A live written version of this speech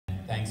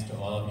thanks to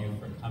all of you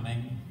for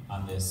coming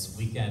on this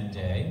weekend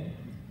day.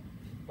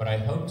 What I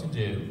hope to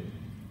do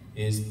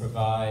is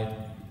provide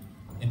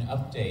an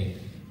update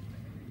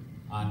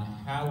on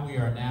how we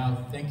are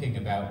now thinking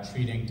about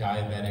treating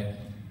diabetic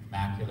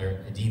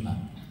macular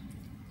edema.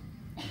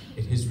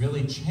 It has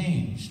really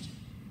changed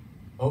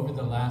over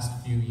the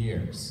last few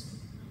years.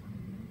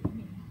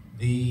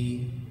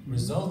 The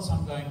results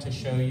I'm going to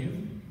show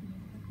you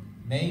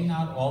may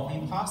not all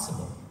be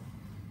possible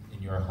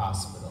in your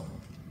hospital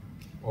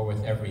or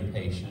with every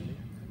patient,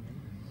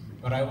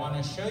 but I want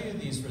to show you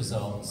these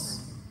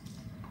results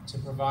to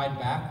provide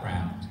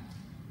background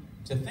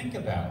to think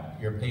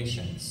about your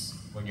patients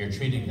when you're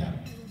treating them.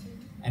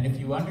 And if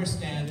you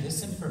understand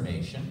this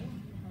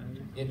information,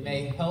 it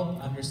may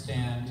help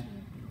understand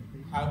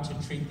how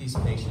to treat these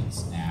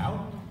patients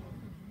now,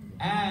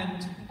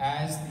 and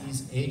as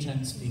these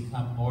agents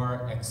become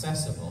more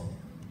accessible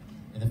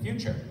in the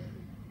future.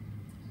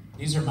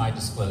 These are my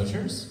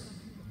disclosures,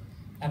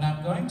 and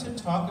I'm going to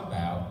talk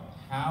about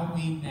how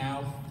we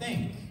now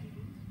think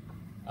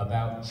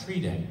about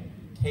treating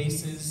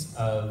cases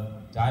of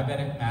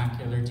diabetic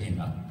macular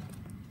edema,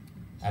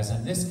 as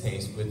in this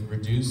case with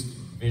reduced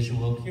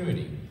visual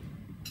acuity,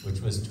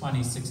 which was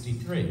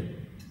 20/63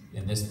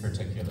 in this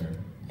particular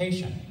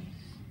patient.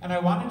 And I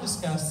want to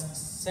discuss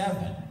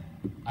 7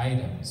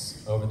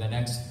 items over the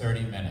next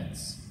 30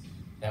 minutes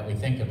that we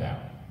think about.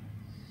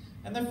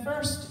 And the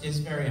first is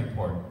very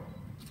important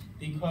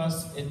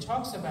because it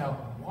talks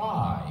about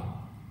why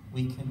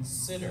we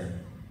consider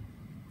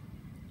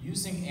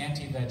using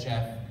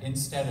anti-VEGF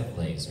instead of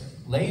laser.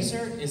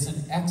 Laser is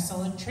an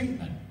excellent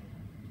treatment.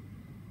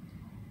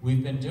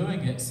 We've been doing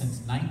it since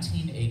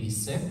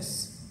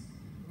 1986.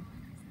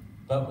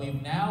 But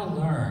we've now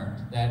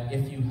learned that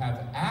if you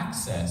have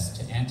access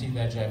to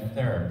anti-VEGF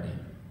therapy,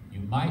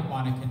 you might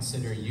want to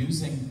consider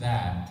using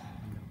that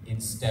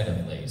instead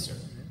of laser.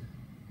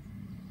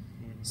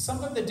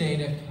 Some of the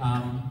data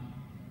come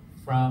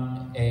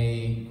from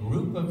a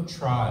group of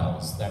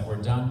trials that were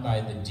done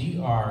by the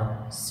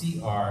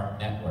DRCR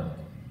network.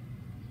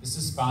 This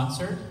is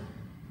sponsored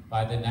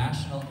by the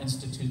National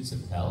Institutes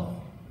of Health,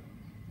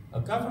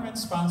 a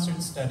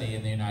government-sponsored study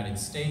in the United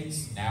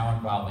States, now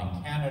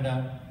involving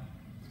Canada,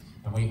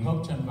 and we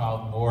hope to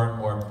involve more and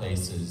more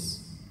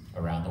places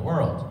around the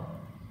world.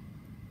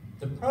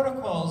 The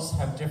protocols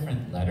have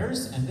different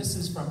letters, and this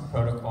is from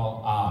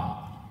Protocol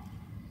I.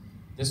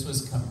 This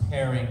was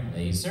comparing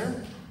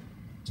laser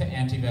to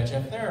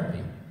anti-VEGF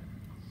therapy.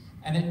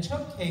 And it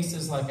took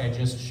cases like I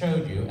just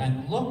showed you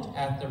and looked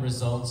at the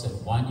results at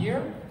 1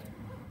 year,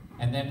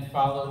 and then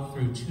followed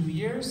through 2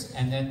 years,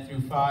 and then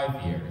through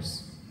 5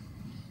 years.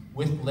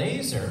 With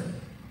laser,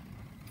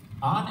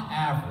 on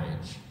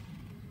average,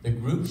 the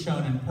group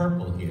shown in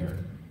purple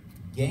here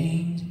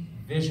gained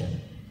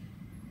vision.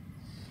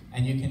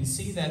 And you can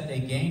see that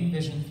they gained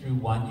vision through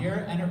 1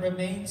 year and it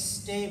remained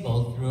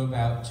stable through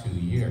about 2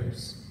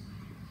 years.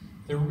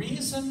 The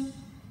reason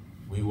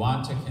we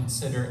want to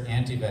consider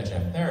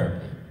anti-VEGF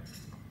therapy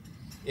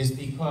is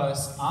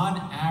because on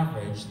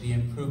average the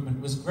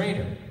improvement was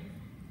greater.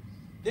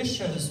 This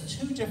shows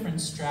 2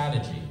 different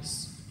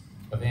strategies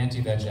of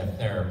anti-VEGF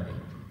therapy.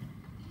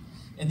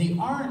 In the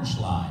orange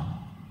line,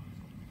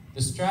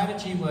 the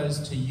strategy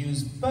was to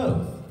use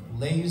both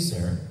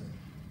laser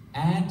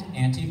and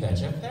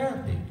anti-VEGF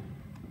therapy.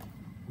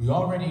 We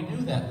already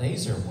knew that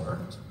laser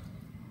worked.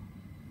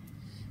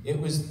 It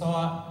was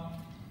thought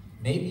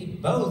maybe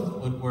both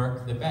would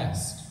work the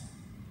best.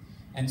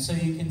 And so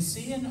you can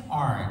see in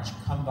orange,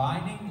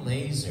 combining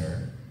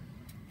laser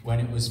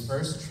when it was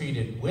first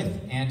treated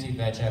with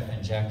anti-VEGF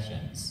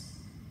injections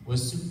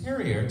was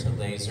superior to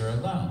laser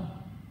alone.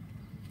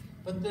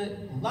 But the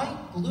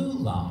light blue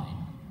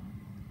line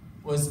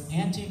was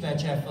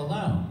anti-VEGF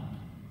alone.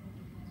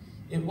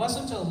 It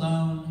wasn't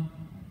alone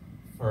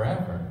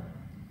forever.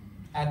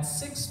 At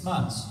 6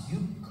 months,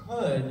 you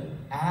could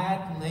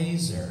add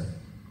laser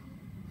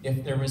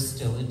if there was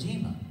still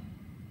edema.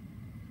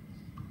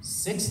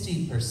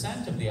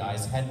 60% of the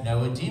eyes had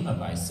no edema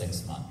by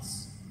 6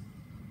 months.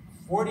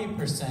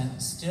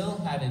 40% still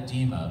had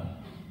edema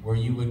where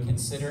you would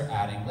consider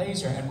adding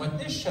laser. And what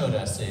this showed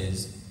us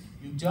is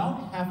you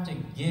don't have to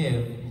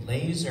give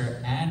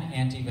laser and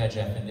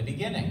anti-VEGF in the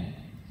beginning.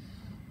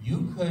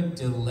 You could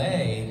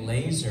delay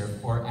laser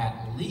for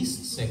at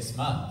least 6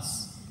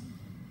 months,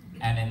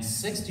 and in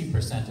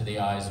 60% of the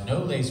eyes,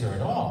 no laser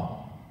at all.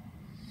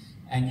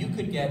 And you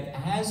could get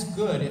as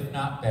good, if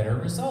not better,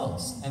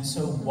 results. And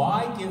so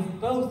why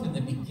give both in the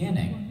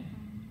beginning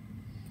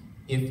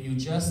if you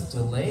just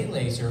delay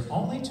laser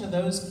only to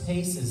those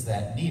cases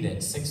that need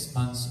it 6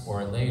 months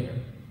or later?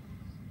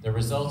 The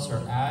results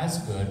are as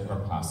good or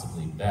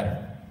possibly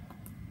better.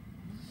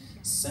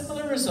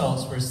 Similar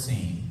results were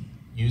seen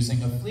using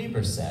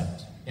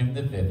aflibercept in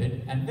the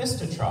VIVID and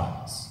VISTA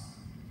trials.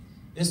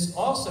 This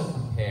also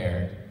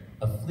compared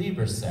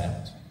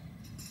aflibercept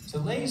to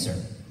laser,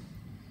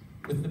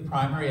 with the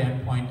primary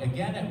endpoint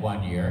again at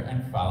 1 year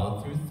and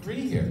followed through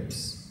 3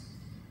 years.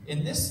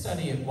 In this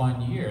study at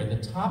 1 year,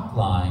 the top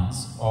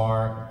lines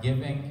are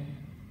giving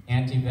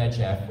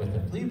anti-VEGF with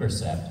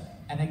aflibercept,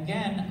 And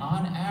again,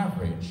 on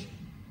average,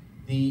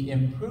 the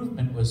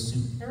improvement was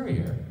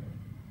superior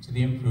to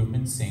the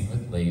improvement seen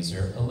with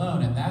laser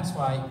alone. And that's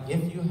why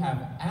if you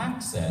have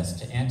access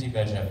to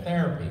anti-VEGF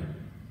therapy,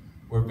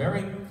 we're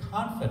very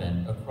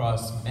confident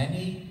across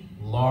many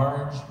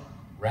large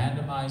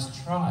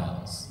randomized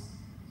trials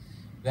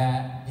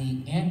that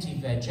the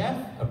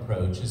anti-VEGF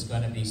approach is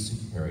going to be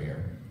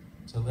superior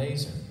to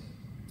laser.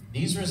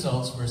 These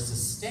results were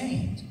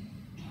sustained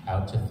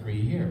out to 3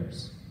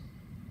 years.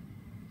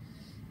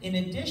 In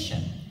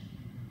addition,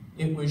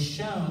 it was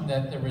shown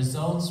that the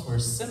results were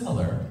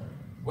similar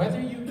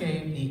whether you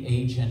gave the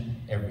agent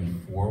every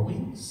 4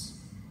 weeks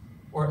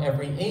or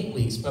every 8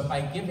 weeks, but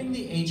by giving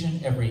the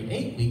agent every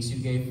 8 weeks, you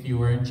gave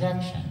fewer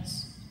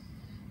injections.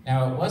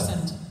 Now, it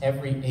wasn't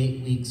every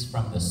 8 weeks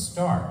from the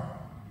start.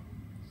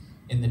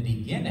 In the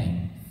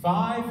beginning,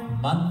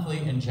 5 monthly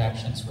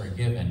injections were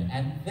given,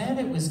 and then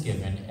it was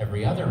given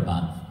every other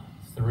month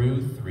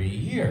through 3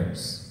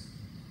 years.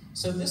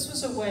 So this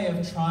was a way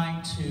of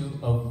trying to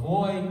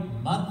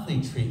avoid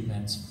monthly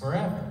treatments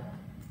forever.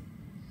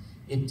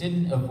 It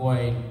didn't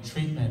avoid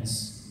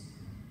treatments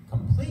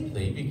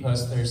completely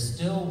because there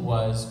still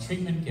was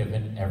treatment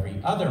given every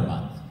other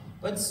month,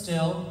 but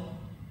still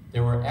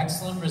there were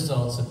excellent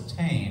results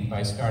obtained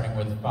by starting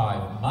with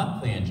 5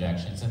 monthly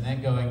injections and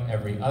then going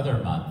every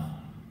other month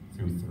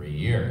through 3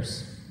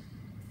 years.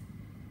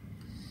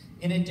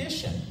 In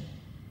addition,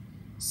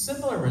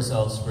 similar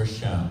results were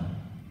shown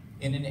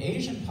in an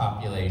Asian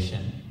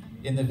population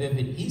in the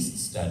Vivid East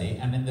study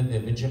and in the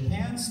Vivid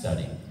Japan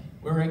study,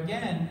 where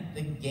again, the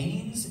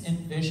gains in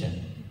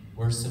vision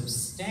were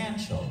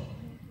substantial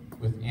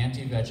with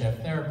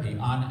anti-VEGF therapy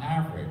on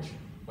average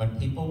when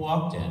people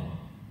walked in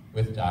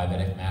with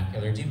diabetic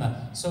macular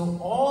edema. So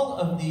all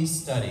of these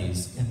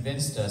studies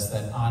convinced us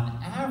that on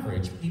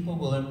average, people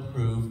will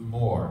improve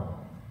more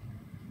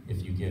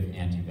if you give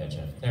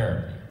anti-VEGF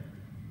therapy.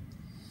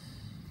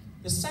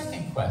 The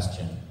second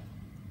question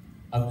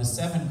of the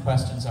 7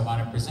 questions I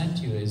want to present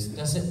to you is,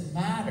 does it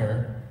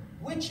matter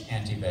which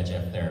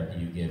anti-VEGF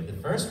therapy you give?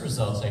 The first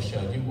results I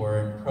showed you were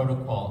in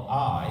Protocol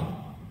I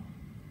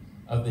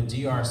of the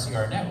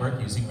DRCR network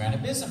using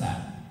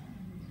ranibizumab.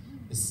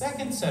 The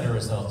second set of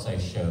results I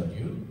showed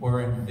you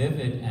were in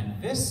Vivid and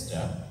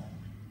Vista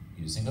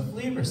using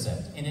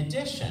aflibercept. In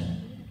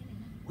addition,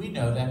 we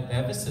know that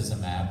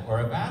bevacizumab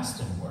or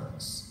Avastin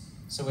works.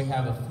 So we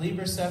have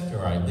aflibercept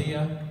or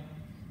Eylea,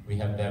 we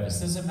have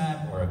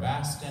bevacizumab or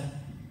Avastin,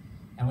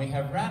 and we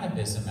have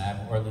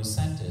ranibizumab or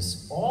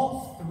Lucentis.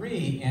 All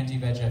 3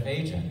 anti-VEGF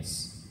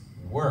agents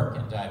work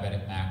in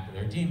diabetic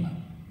macular edema.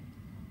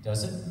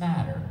 Does it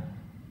matter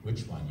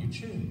which one you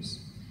choose?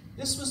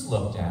 This was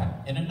looked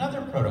at in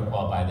another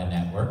protocol by the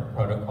network,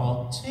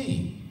 Protocol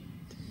T.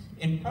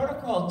 In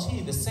Protocol T,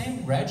 the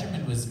same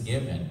regimen was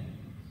given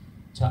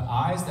to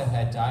eyes that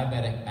had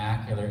diabetic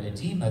macular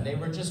edema. They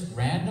were just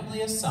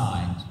randomly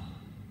assigned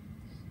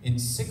in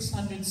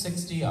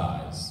 660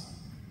 eyes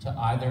to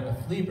either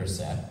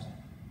aflibercept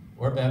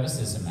or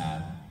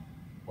bevacizumab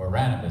or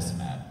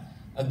ranibizumab.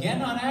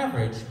 Again, on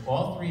average,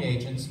 all 3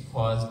 agents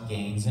caused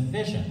gains in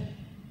vision.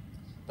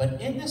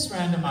 But in this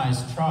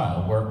randomized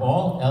trial, where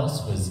all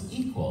else was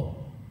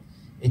equal,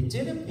 it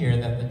did appear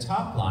that the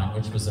top line,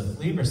 which was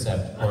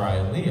aflibercept or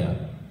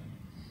Eylea,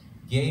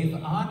 gave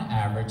on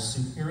average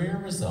superior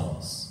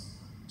results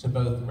to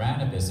both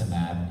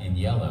ranibizumab in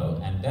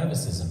yellow and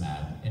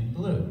bevacizumab in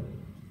blue.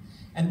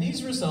 And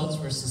these results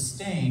were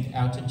sustained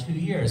out to 2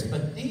 years,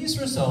 but these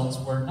results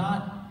were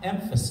not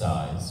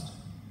emphasized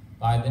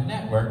by the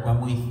network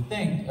when we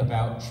think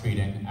about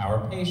treating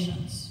our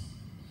patients,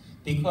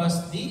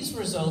 because these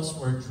results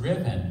were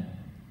driven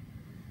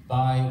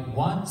by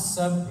one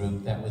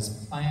subgroup that was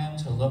planned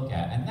to look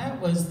at, and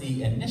that was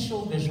the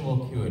initial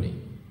visual acuity.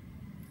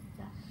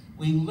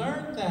 We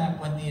learned that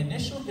when the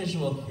initial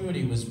visual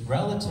acuity was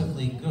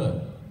relatively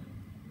good,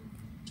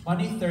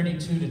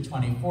 2032 to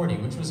 2040,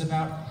 which was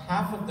about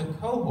half of the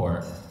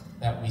cohort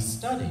that we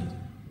studied,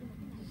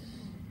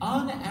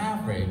 on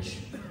average,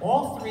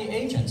 all 3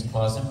 agents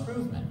cause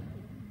improvement.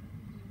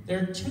 There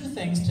are 2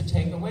 things to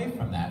take away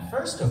from that.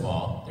 First of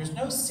all, there's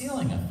no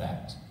ceiling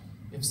effect.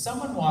 If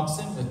someone walks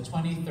in with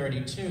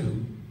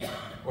 2032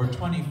 or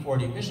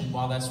 2040 vision,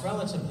 while that's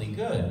relatively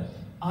good,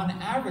 on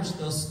average,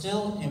 they'll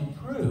still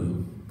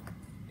improve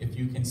if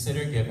you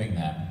consider giving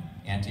them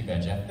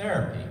anti-VEGF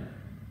therapy.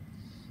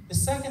 The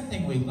second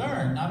thing we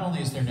learned, not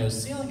only is there no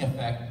ceiling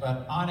effect,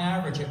 but on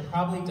average, it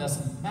probably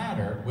doesn't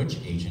matter which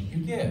agent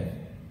you give.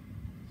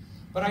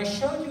 But I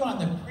showed you on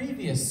the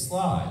previous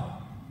slide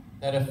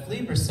that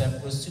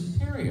aflibercept was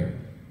superior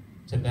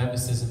to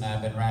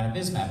bevacizumab and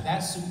ranibizumab. That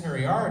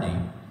superiority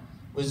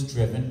was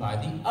driven by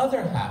the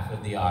other half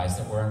of the eyes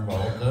that were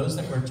enrolled, those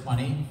that were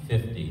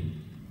 20/50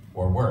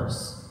 or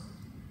worse.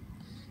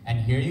 And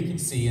here you can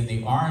see in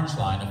the orange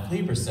line,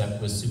 aflibercept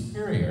was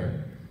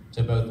superior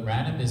to both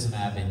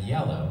ranibizumab in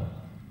yellow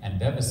and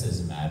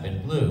bevacizumab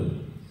in blue.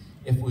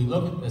 If we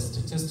look at the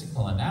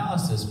statistical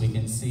analysis, we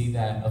can see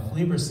that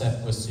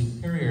aflibercept was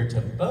superior to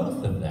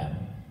both of them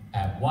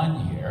at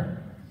 1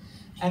 year.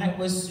 and it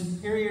was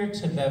superior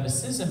to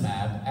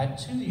bevacizumab at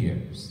 2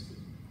 years.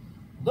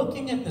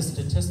 Looking at the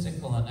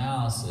statistical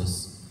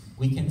analysis,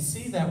 we can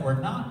see that we're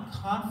not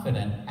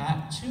confident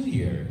at 2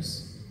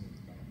 years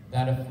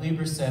that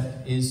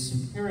aflibercept is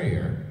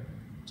superior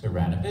to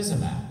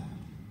ranibizumab.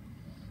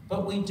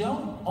 But we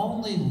don't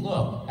only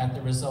look at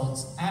the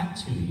results at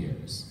 2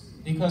 years,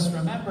 because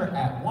remember,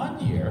 at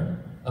 1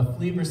 year,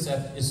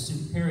 aflibercept is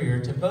superior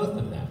to both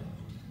of them.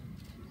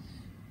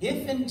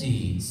 If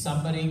indeed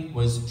somebody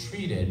was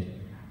treated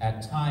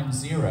at time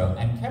 0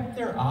 and kept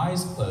their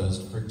eyes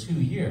closed for 2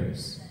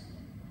 years,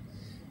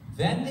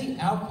 then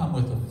the outcome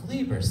with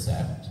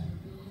aflibercept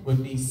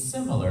would be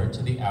similar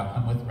to the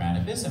outcome with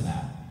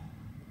ranibizumab.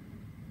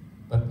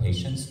 But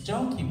patients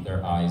don't keep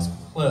their eyes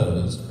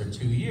closed for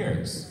 2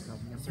 years.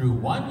 Through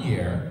 1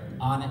 year,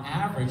 on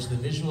average, the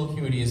visual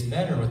acuity is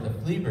better with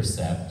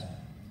aflibercept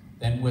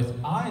than with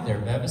either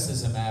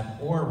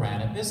bevacizumab or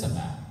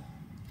ranibizumab.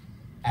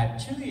 At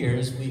 2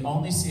 years, we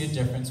only see a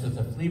difference with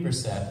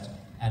aflibercept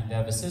and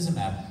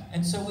bevacizumab,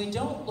 and so we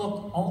don't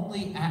look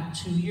only at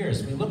 2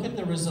 years. We look at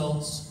the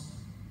results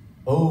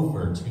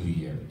over 2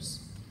 years.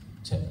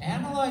 To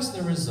analyze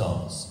the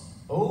results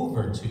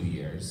over 2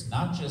 years,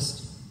 not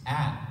just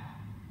at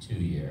 2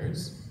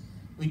 years,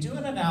 we do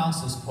an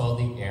analysis called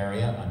the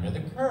area under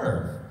the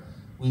curve.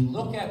 We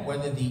look at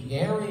whether the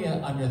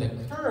area under the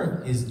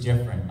curve is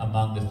different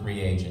among the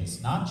 3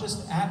 agents, not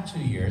just at 2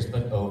 years,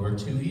 but over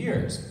 2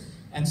 years.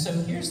 And so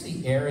here's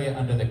the area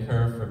under the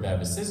curve for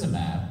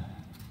bevacizumab.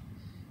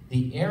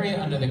 The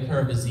area under the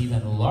curve is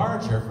even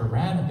larger for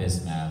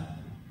ranibizumab,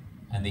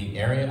 and the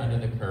area under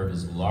the curve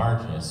is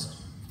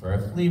largest for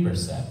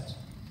aflibercept.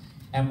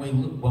 And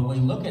when we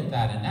look at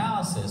that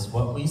analysis,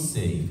 what we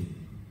see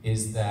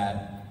is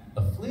that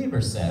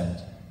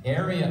aflibercept,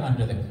 area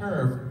under the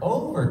curve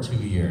over 2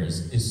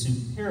 years, is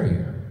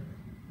superior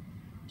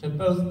to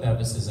both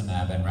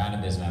bevacizumab and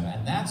ranibizumab.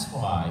 And that's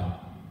why,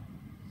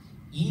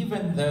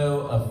 even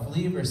though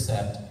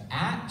aflibercept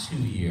at 2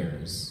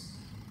 years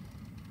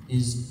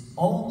is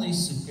only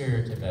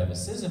superior to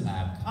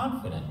bevacizumab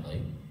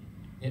confidently,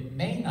 it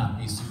may not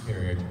be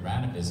superior to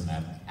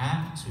ranibizumab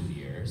at 2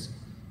 years.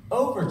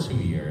 Over 2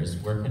 years,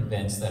 we're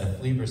convinced that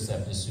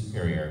aflibercept is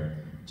superior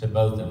to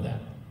both of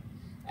them.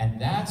 And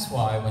that's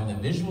why when the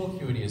visual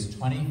acuity is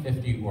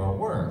 20/50 or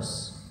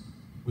worse,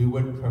 we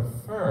would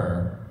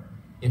prefer,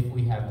 if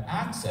we have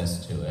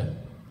access to it,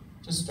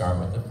 to start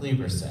with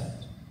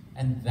aflibercept.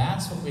 And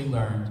that's what we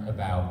learned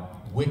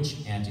about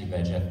which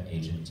anti-VEGF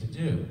agent to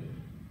do.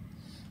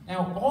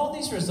 Now, all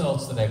these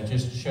results that I've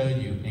just showed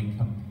you in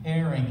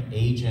comparing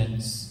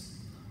agents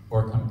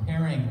or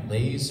comparing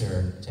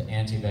laser to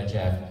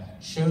anti-VEGF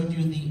showed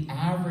you the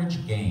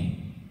average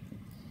gain.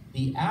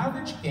 The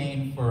average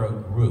gain for a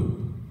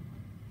group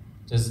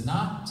does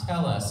not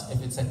tell us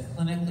if it's a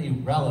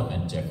clinically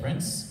relevant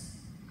difference.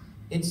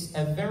 It's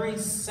a very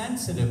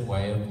sensitive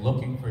way of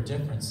looking for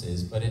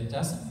differences, but it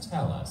doesn't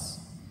tell us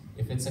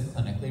if it's a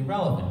clinically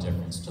relevant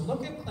difference. To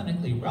look at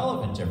clinically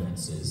relevant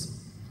differences,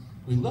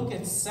 we look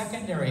at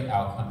secondary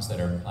outcomes that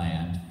are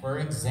planned. For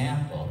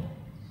example,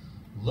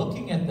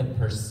 looking at the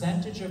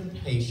percentage of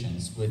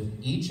patients with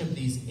each of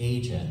these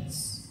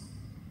agents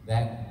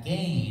that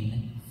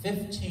gain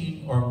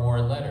 15 or more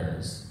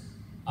letters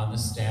on the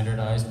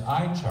standardized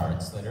eye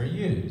charts that are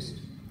used.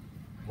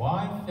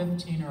 Why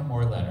 15 or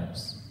more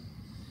letters?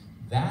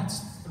 That's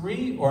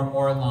 3 or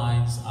more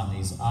lines on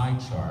these eye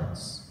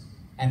charts,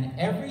 and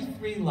every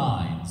 3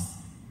 lines,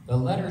 the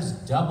letters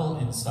double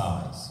in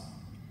size.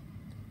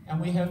 And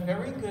we have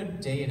very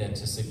good data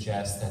to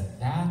suggest that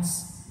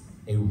that's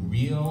a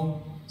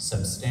real,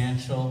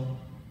 substantial,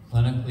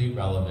 clinically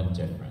relevant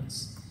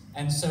difference.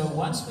 And so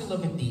once we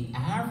look at the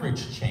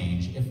average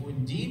change, if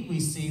indeed we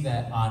see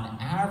that on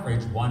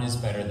average one is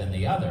better than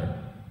the other,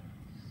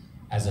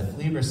 as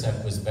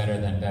aflibercept was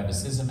better than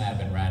bevacizumab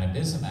and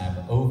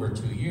ranibizumab over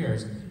 2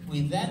 years,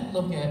 we then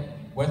look at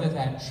whether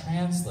that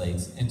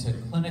translates into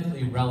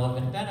clinically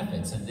relevant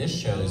benefits. And this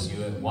shows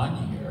you at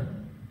 1 year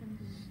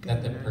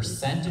that the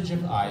percentage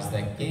of eyes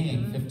that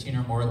gain 15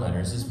 or more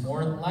letters is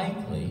more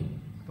likely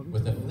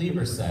with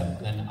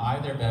aflibercept than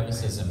either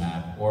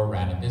bevacizumab or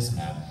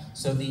ranibizumab.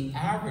 So the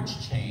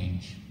average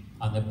change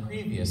on the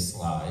previous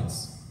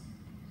slides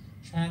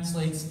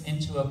translates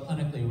into a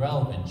clinically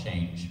relevant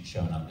change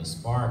shown on this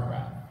bar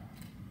graph.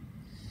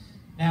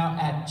 Now,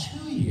 at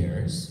 2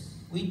 years,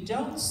 we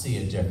don't see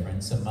a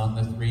difference among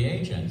the 3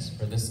 agents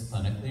for this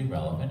clinically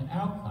relevant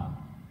outcome.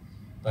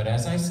 But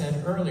as I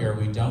said earlier,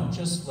 we don't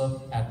just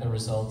look at the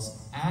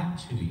results at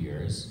 2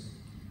 years,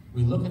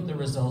 we look at the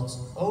results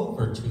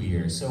over 2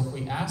 years. So if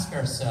we ask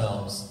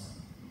ourselves,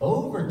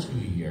 over 2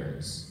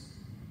 years,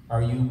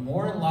 are you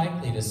more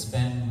likely to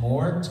spend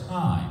more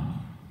time,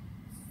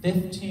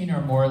 15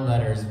 or more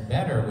letters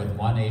better with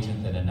one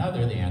agent than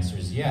another? The answer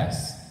is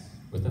yes.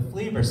 With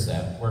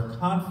aflibercept, we're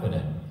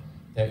confident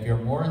that you're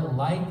more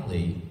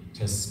likely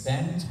to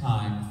spend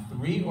time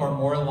 3 or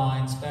more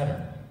lines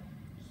better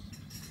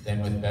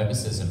than with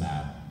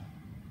bevacizumab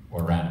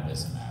or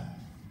ranibizumab.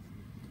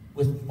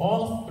 With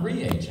all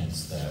 3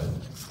 agents, though,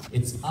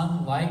 it's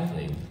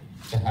unlikely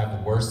to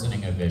have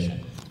worsening of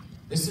vision.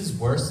 This is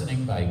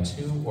worsening by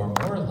 2 or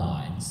more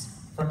lines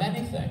from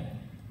anything.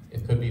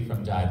 It could be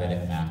from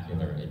diabetic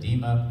macular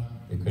edema,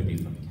 it could be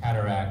from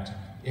cataract,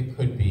 it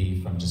could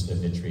be from just a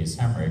vitreous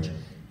hemorrhage,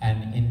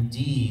 and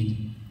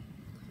indeed,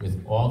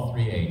 with all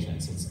 3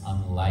 agents, it's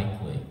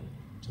unlikely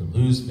to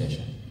lose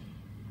vision.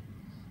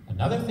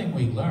 Another thing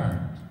we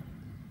learned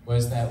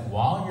was that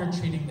while you're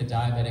treating the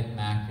diabetic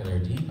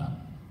macular edema,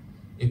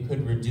 it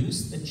could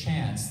reduce the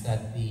chance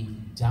that the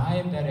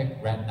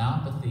diabetic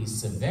retinopathy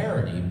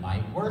severity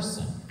might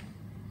worsen.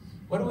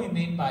 What do we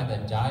mean by the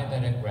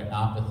diabetic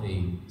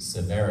retinopathy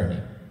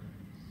severity?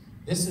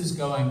 This is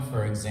going,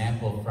 for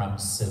example, from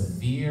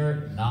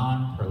severe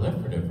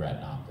non-proliferative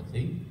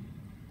retinopathy,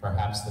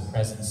 perhaps the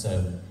presence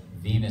of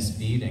venous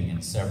beading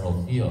in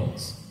several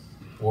fields,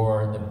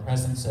 or the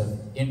presence of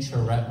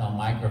intraretinal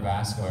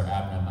microvascular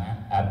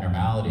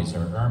abnormalities, or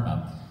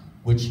IRMA,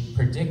 which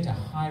predict a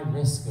high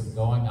risk of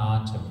going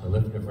on to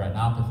proliferative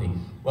retinopathy.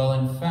 Well,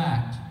 in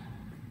fact,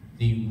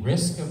 the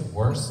risk of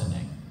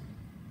worsening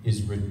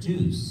is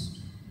reduced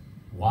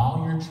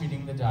while you're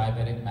treating the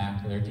diabetic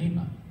macular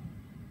edema.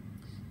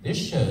 This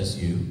shows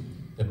you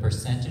the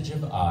percentage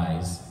of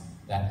eyes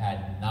that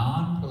had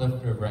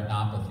non-proliferative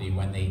retinopathy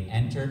when they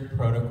entered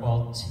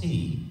protocol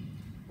T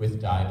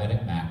with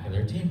diabetic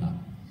macular edema.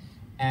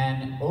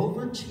 And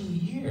over 2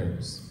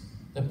 years,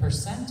 the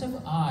percent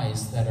of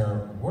eyes that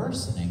are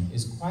worsening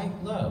is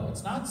quite low.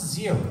 It's not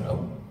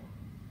 0,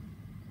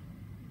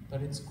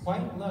 but it's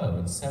quite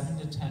low. It's 7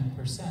 to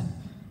 10%.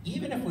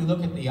 Even if we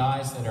look at the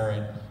eyes that are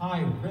at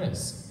high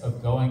risk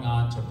of going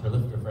on to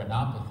proliferative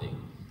retinopathy,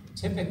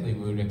 typically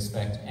we would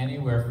expect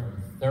anywhere from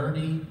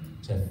 30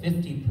 to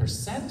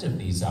 50% of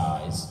these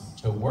eyes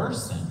to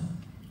worsen.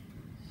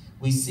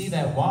 We see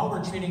that while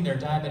we're treating their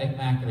diabetic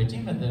macular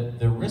edema,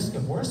 the risk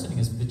of worsening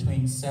is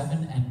between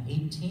 7 and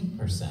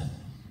 18%,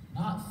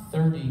 not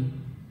 30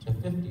 to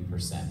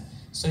 50%.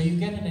 So you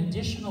get an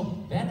additional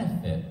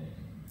benefit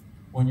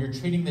when you're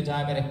treating the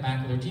diabetic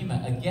macular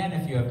edema. Again,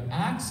 if you have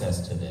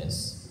access to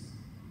this,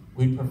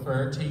 we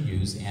prefer to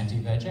use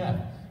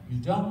anti-VEGF. You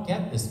don't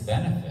get this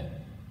benefit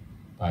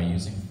by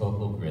using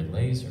focal grid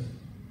laser.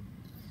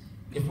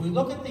 If we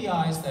look at the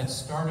eyes that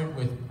started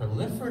with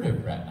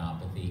proliferative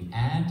retinopathy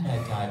and had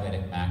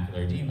diabetic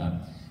macular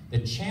edema, the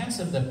chance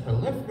of the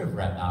proliferative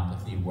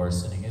retinopathy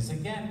worsening is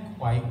again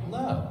quite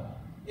low.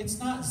 It's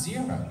not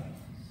 0.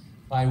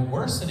 By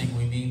worsening,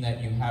 we mean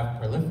that you have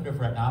proliferative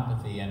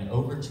retinopathy and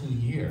over 2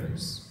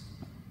 years,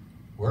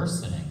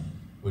 worsening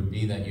would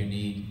be that you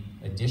need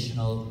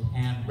additional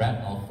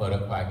pan-retinal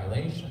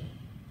photocoagulation,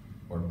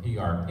 or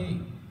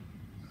PRP.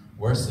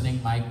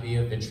 Worsening might be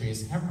a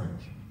vitreous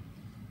hemorrhage.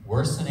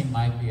 Worsening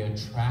might be a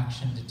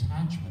traction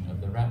detachment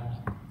of the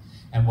retina.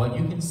 And what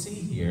you can see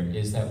here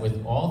is that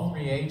with all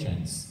 3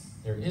 agents,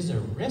 there is a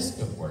risk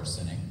of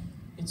worsening.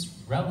 It's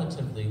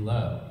relatively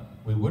low.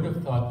 We would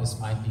have thought this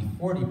might be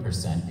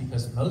 40%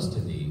 because most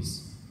of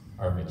these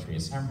are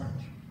vitreous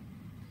hemorrhage.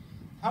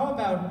 How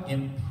about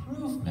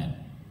improvement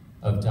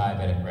of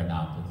diabetic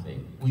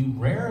retinopathy? We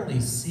rarely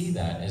see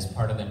that as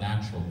part of the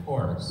natural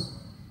course.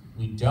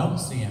 We don't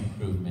see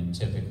improvement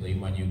typically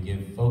when you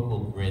give focal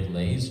grid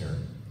laser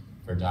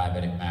for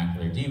diabetic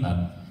macular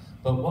edema,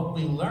 but what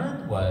we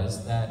learned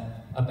was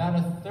that about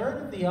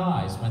 1/3 of the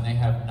eyes, when they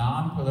have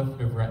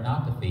non-proliferative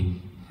retinopathy,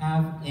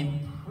 have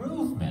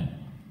improvement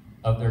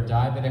of their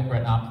diabetic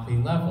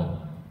retinopathy level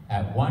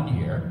at 1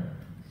 year,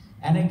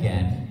 and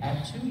again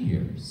at 2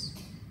 years.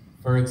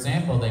 For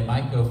example, they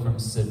might go from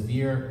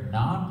severe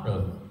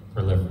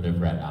non-proliferative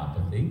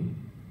retinopathy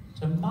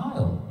to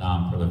mild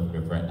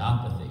non-proliferative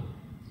retinopathy.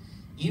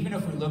 Even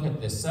if we look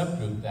at this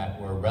subgroup that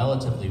were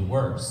relatively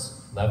worse,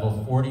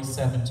 level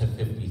 47 to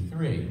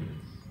 53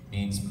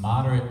 means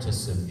moderate to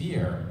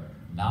severe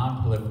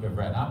non-proliferative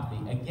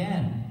retinopathy.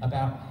 Again,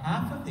 about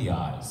half of the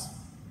eyes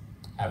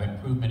have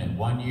improvement at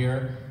 1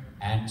 year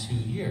and 2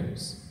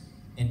 years,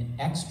 an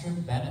extra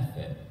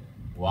benefit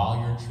while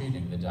you're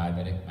treating the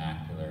diabetic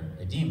macular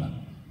edema.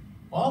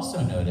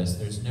 Also notice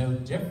there's no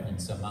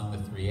difference among the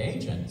 3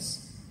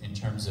 agents in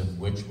terms of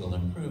which will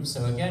improve.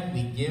 So again,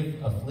 we give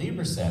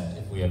aflibercept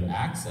if we have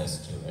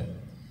access to it,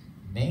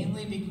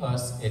 mainly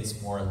because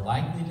it's more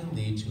likely to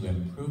lead to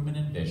improvement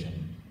in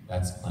vision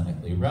that's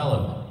clinically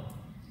relevant.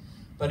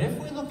 But if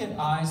we look at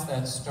eyes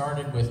that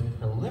started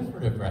with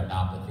proliferative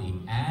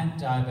retinopathy and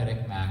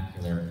diabetic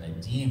macular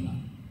edema,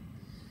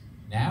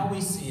 now we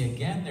see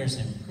again there's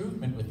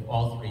improvement with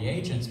all 3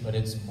 agents, but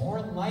it's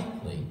more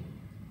likely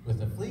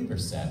with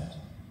aflibercept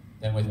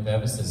than with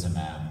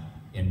bevacizumab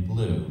in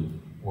blue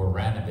or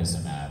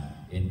ranibizumab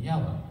in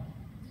yellow.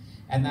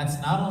 And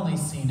that's not only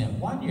seen at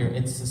 1 year,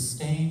 it's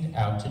sustained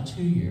out to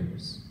 2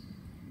 years.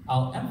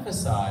 I'll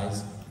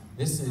emphasize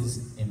this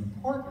is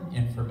important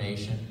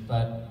information,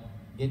 but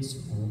it's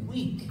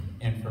weak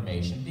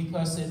information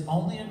because it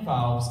only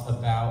involves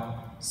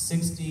about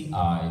 60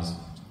 eyes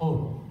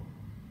total.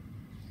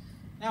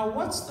 Now,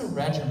 what's the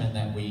regimen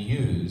that we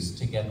use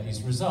to get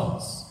these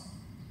results?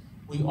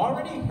 We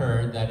already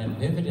heard that in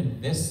Vivid and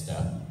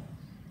Vista,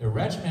 the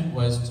regimen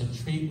was to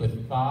treat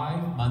with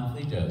 5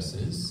 monthly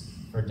doses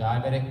for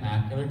diabetic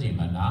macular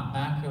edema, not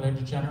macular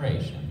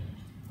degeneration,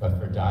 but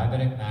for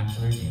diabetic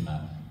macular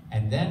edema,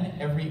 and then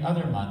every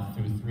other month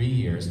through 3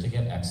 years to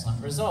get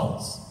excellent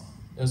results.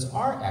 Those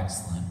are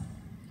excellent,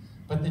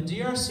 but the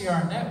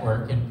DRCR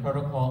network in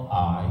Protocol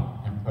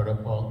I and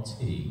Protocol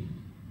T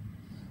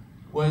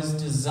was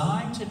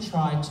designed to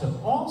try to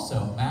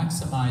also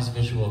maximize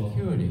visual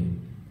acuity,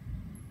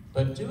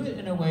 but do it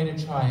in a way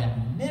to try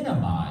and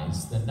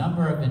minimize the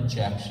number of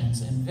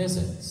injections and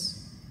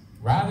visits,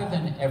 rather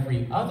than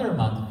every other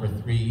month for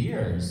 3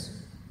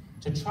 years,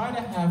 to try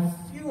to have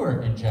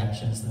fewer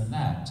injections than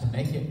that, to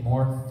make it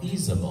more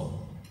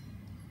feasible.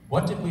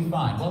 What did we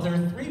find? Well, there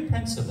are 3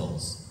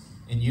 principles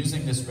in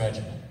using this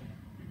regimen.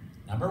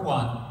 Number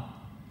 1,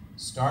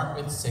 start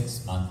with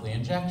 6 monthly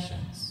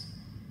injections.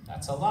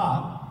 That's a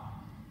lot.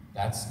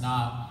 That's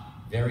not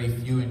very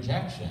few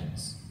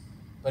injections,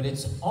 but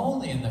it's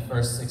only in the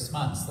first 6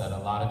 months that a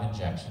lot of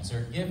injections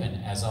are given,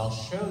 as I'll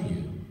show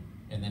you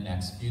in the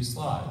next few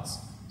slides.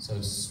 So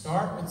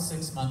start with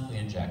 6 monthly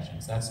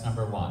injections. That's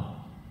number 1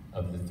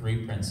 of the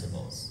 3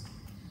 principles.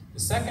 The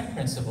second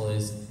principle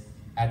is,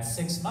 at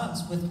 6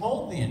 months,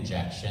 withhold the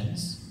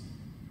injections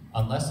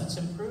unless it's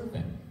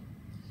improving.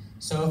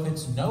 So if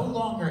it's no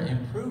longer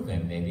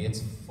improving, maybe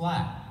it's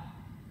flat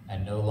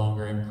and no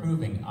longer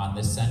improving on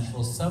the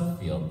central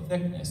subfield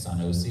thickness on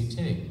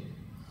OCT.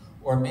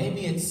 Or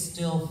maybe it's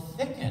still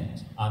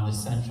thickened on the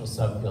central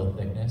subfield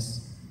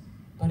thickness,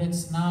 but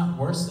it's not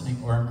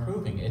worsening or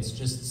improving, it's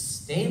just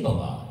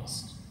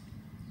stabilized.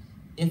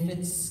 If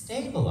it's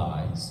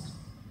stabilized,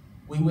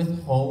 we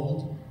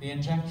withhold the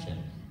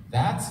injection.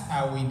 That's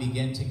how we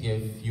begin to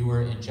give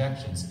fewer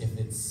injections, if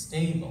it's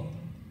stable.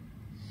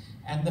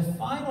 And the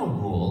final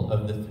rule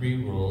of the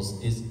 3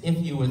 rules is, if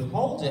you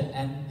withhold it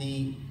and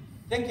the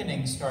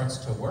thickening starts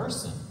to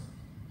worsen,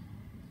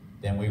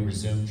 then we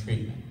resume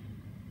treatment.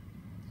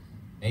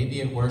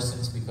 Maybe it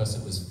worsens because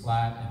it was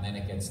flat and then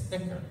it gets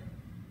thicker.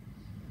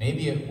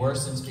 Maybe it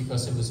worsens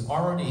because it was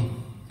already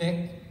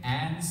thick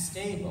and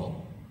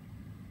stable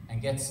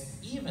and gets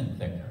even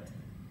thicker.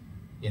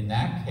 In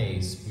that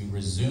case, we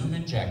resume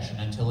injection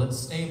until it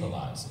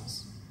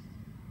stabilizes.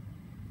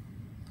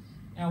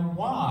 Now,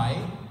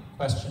 why,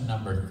 question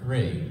number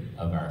 3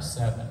 of our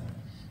 7,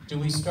 do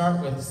we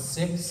start with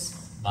 6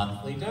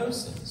 monthly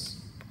doses?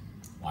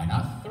 Why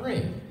not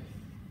 3?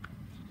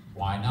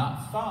 Why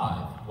not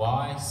 5?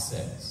 Why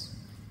 6?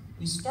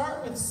 We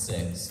start with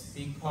 6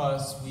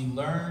 because we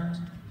learned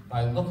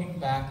by looking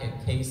back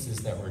at cases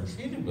that were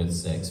treated with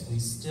 6, we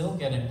still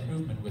get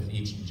improvement with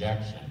each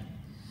injection.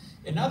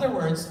 In other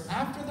words,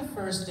 after the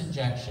first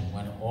injection,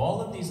 when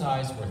all of these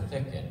eyes were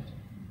thickened,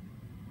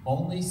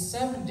 only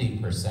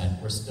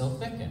 70% were still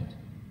thickened.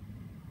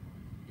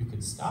 You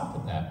could stop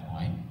at that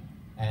point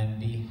and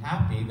be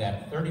happy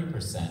that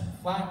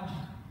 30%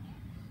 flattened.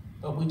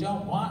 But we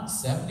don't want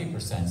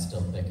 70%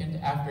 still thickened.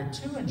 After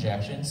 2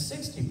 injections,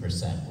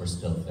 60% were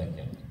still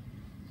thickened.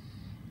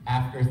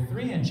 After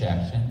 3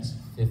 injections,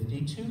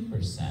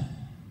 52%.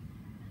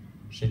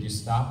 Should you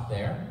stop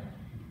there?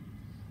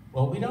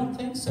 Well, we don't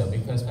think so,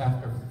 because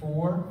after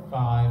 4,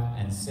 5,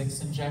 and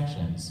 6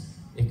 injections,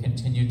 it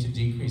continued to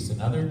decrease.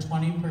 Another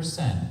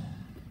 20%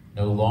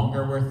 no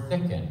longer were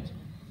thickened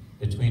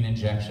between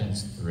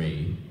injections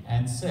 3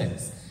 and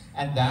 6.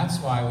 And that's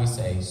why we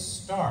say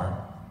start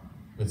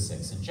with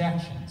 6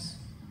 injections.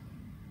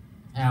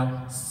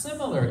 Now,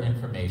 similar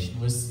information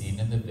was seen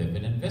in the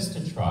Vivid and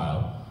Vista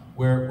trial,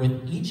 where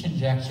with each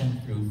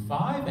injection through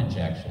 5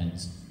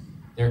 injections,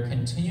 there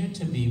continued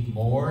to be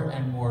more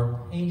and more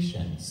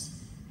patients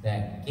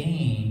that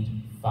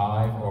gained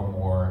 5 or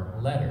more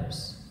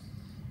letters.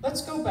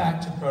 Let's go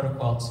back to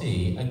Protocol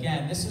T.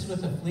 Again, this is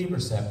with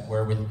aflibercept,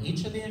 where with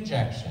each of the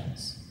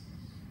injections,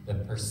 the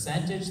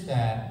percentage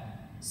that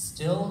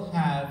still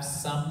have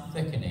some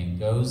thickening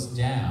goes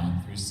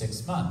down through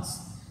 6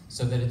 months,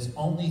 so that it's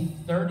only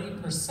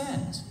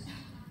 30%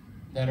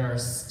 that are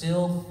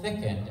still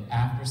thickened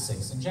after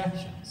 6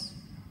 injections.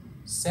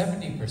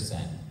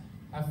 70%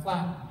 have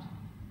flattened.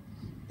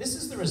 This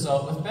is the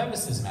result with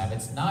bevacizumab.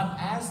 It's not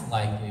as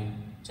likely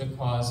to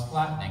cause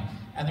flattening.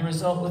 And the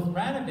result with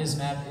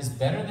ranibizumab is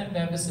better than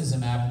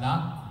bevacizumab,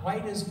 not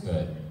quite as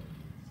good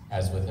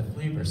as with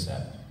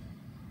aflibercept.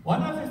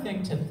 One other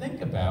thing to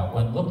think about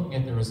when looking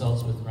at the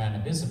results with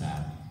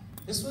ranibizumab,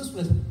 this was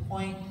with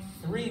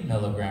 0.3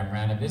 milligram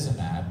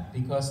ranibizumab,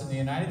 because in the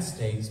United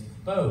States,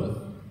 both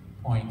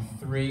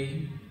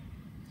 0.3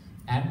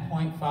 and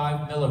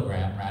 0.5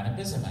 milligram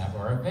ranibizumab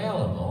are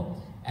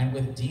available. And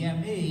with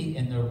DME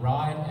in the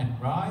RIDE and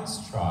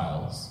RISE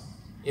trials,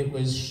 it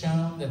was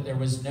shown that there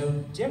was no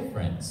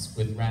difference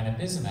with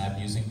ranibizumab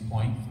using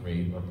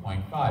 0.3 or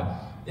 0.5.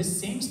 This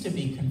seems to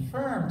be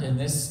confirmed in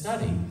this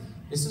study.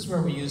 This is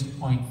where we used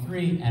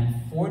 0.3, and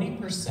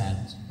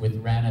 40%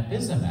 with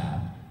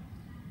ranibizumab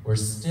were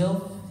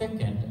still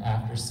thickened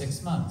after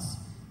 6 months.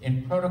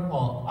 In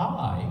Protocol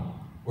I,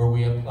 where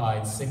we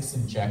applied 6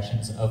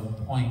 injections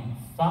of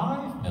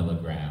 0.5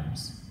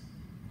 milligrams,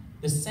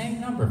 the same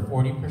number,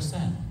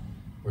 40%,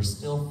 were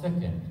still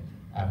thickened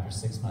after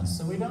 6 months.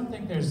 So we don't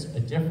think there's a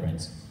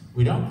difference.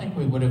 We don't think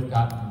we would have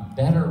gotten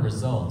gotten better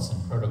results in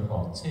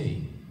Protocol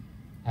T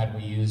had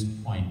we used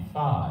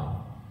 0.5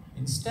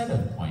 instead of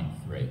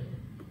 0.3.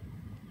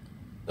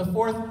 The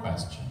fourth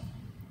question.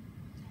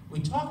 We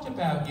talked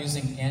about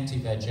using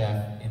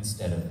anti-VEGF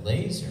instead of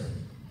laser.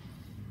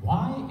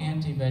 Why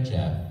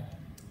anti-VEGF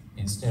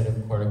instead of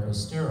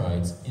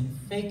corticosteroids in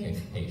phakic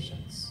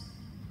patients?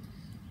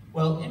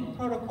 Well, in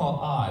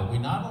Protocol I, we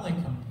not only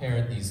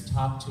compared these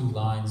top two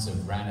lines of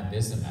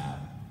ranibizumab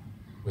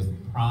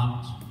with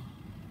prompt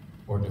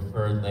or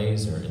deferred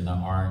laser in the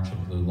orange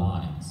and blue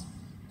lines,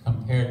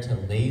 compared to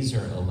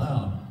laser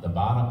alone, the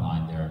bottom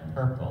line there in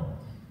purple,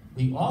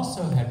 we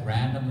also had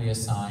randomly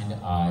assigned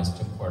eyes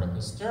to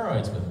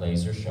corticosteroids with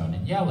laser shown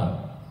in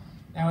yellow.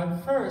 Now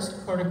at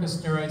first,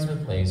 corticosteroids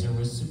with laser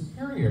was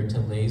superior to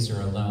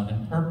laser alone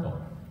in purple.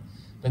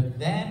 But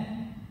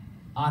then,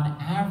 on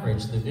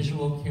average, the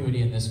visual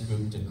acuity in this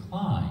group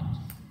declined,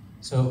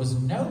 so it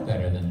was no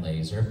better than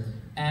laser,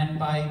 and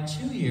by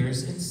 2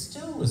 years, it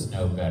still was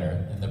no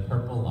better than the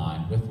purple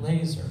line with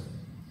laser.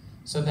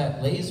 So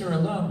that laser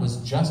alone was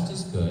just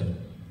as good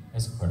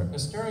as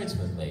corticosteroids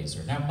with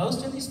laser. Now,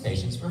 most of these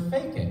patients were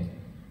phakic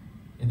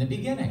in the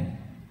beginning.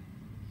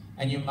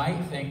 And you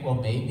might think, well,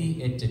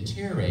 maybe it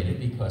deteriorated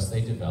because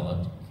they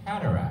developed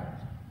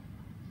cataract.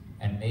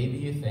 And maybe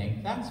you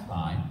think, that's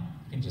fine,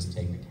 you can just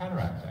take the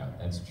cataract out.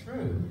 That's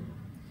true.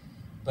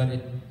 But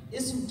it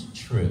isn't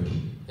true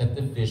that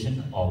the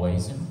vision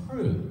always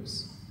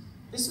improves.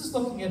 This is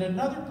looking at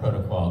another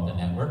protocol of the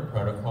network,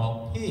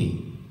 Protocol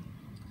P,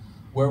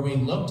 where we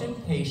looked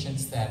at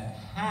patients that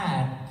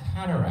had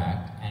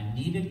cataract and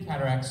needed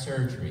cataract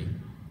surgery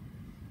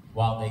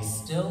while they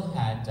still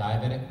had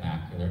diabetic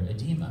macular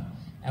edema.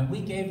 And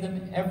we gave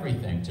them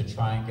everything to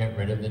try and get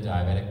rid of the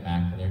diabetic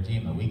macular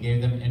edema. We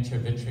gave them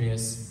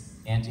intravitreous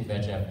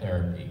anti-VEGF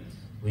therapy.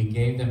 We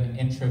gave them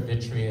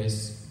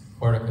intravitreous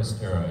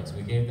corticosteroids.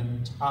 We gave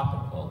them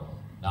topical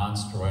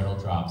non-steroidal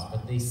drops,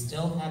 but they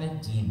still had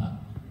edema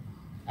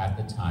at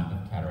the time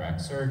of cataract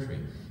surgery.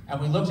 And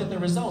we looked at the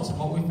results, and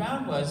what we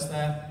found was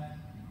that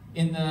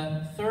in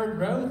the third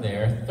row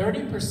there,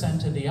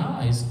 30% of the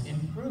eyes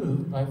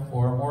improved by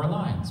 4 more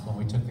lines when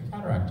we took the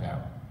cataract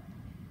out.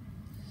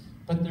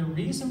 But the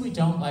reason we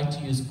don't like to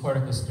use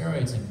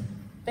corticosteroids in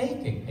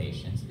phakic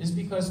patients is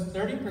because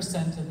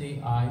 30% of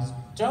the eyes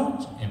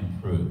don't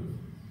improve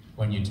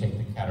when you take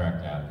the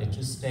cataract out. It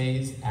just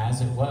stays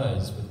as it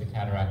was with the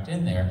cataract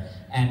in there,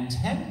 and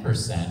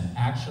 10%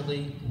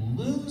 actually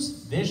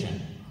lose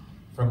vision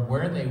from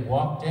where they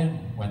walked in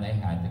when they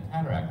had the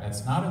cataract.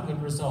 That's not a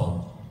good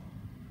result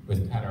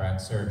with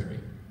cataract surgery.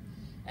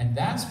 And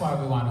that's why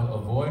we want to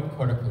avoid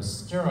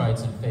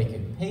corticosteroids in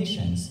phakic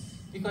patients,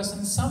 because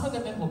in some of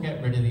them it will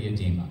get rid of the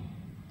edema,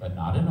 but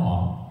not in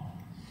all.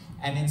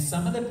 And in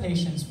some of the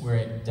patients where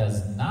it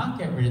does not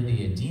get rid of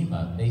the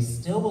edema, they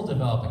still will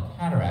develop a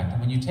cataract. And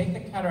when you take the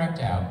cataract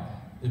out,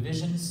 the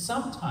vision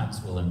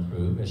sometimes will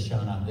improve, as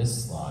shown on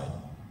this slide,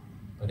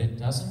 but it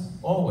doesn't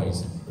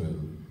always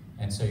improve.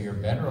 And so you're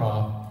better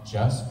off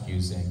just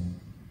using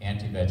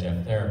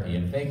anti-VEGF therapy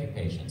in phakic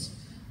patients.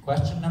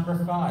 Question number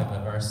 5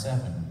 of our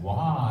 7,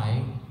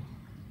 why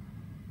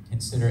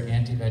consider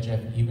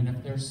anti-VEGF even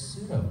if they're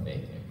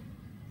pseudo-phakic?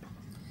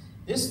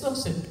 This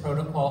looks at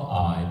Protocol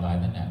I by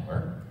the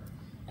network,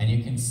 and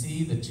you can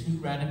see the 2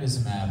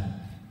 ranibizumab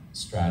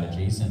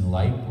strategies in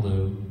light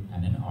blue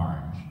and in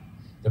orange.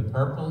 The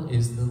purple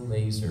is the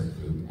laser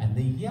group, and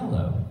the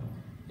yellow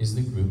is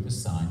the group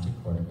assigned to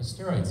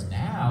corticosteroids.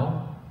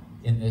 Now,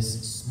 in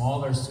this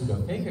smaller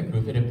pseudo-phakic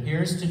group, it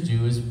appears to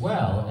do as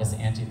well as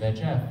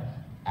anti-VEGF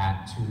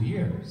at 2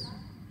 years.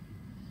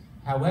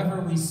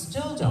 However, we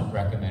still don't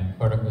recommend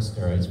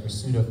corticosteroids for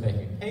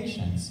pseudophakic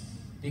patients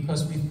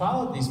because we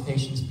followed these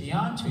patients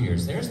beyond 2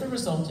 years. There's the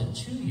result at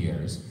 2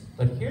 years,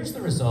 but here's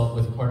the result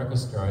with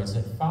corticosteroids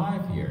at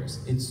 5 years.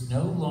 It's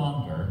no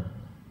longer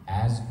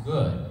as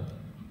good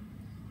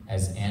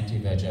as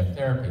anti-VEGF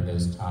therapy,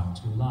 those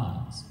top 2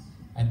 lines.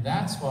 And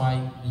that's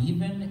why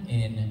even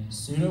in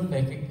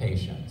pseudophakic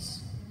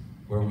patients,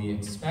 where we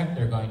expect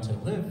they're going to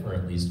live for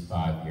at least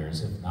 5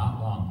 years, if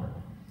not longer,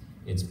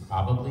 it's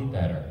probably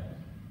better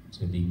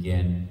to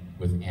begin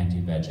with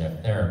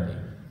anti-VEGF therapy.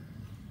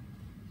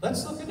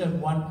 Let's look at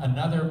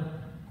another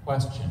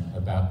question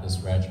about this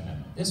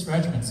regimen. This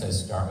regimen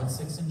says start with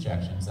 6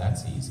 injections,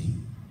 that's easy.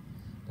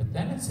 But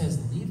then it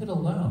says leave it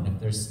alone if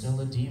there's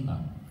still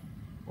edema,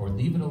 or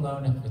leave it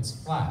alone if it's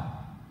flat.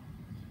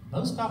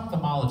 Most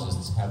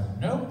ophthalmologists have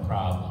no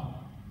problem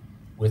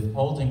with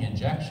holding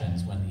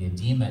injections when the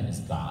edema is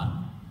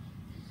gone.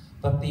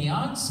 But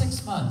beyond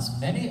 6 months,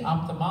 many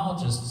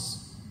ophthalmologists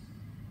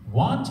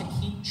want to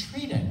keep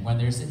treating when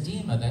there's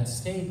edema that's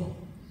stable.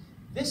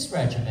 This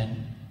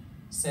regimen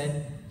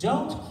said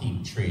don't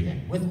keep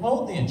treating,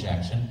 withhold the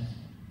injection,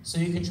 so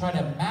you could try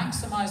to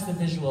maximize the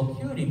visual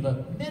acuity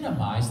but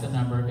minimize the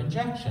number of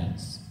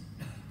injections.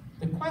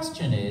 The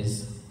question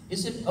is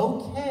it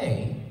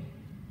okay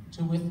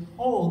to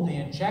withhold the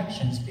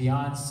injections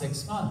beyond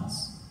 6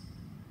 months,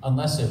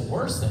 unless it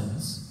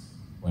worsens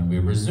when we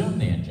resume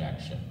the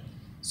injection?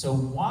 So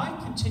why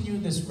continue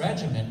this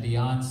regimen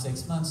beyond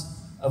 6 months,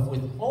 of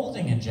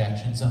withholding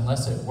injections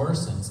unless it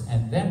worsens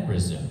and then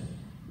resume.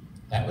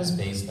 That was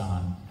based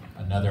on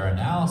another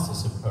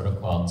analysis of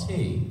Protocol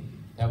T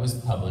that was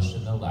published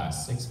in the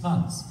last 6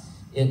 months.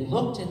 It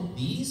looked at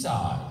these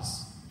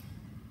eyes,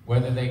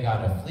 whether they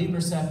got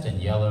aflibercept in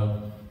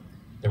yellow,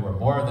 there were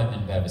more of them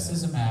in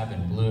bevacizumab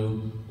in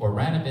blue, or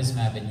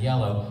ranibizumab in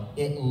yellow.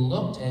 It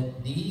looked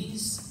at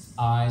these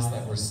eyes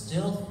that were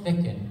still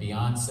thickened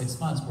beyond 6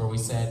 months, where we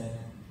said,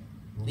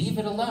 leave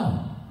it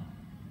alone.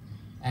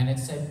 And it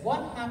said,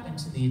 what happened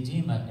to the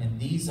edema in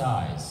these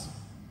eyes,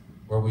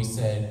 where we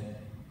said,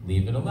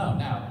 leave it alone?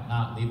 Now,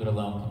 not leave it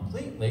alone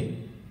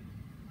completely.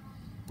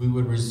 We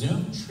would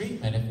resume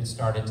treatment if it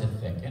started to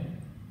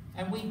thicken,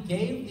 and we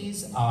gave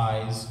these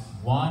eyes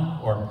 1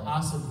 or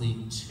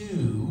possibly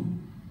 2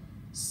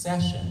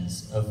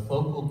 sessions of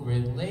focal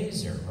grid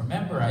laser.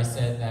 Remember, I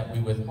said that we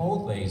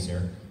withhold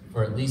laser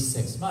for at least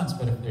 6 months,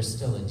 but if there's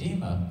still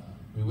edema,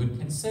 we would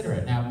consider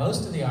it. Now,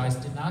 most of the eyes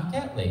did not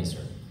get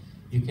laser.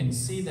 You can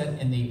see that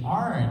in the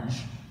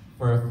orange,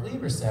 for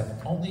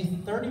aflibercept, only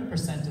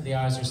 30% of the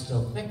eyes are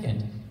still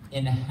thickened.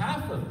 In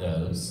half of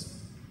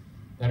those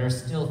that are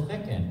still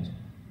thickened,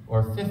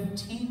 or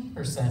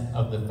 15%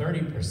 of the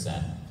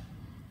 30%,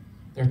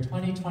 they're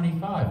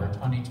 20/25 or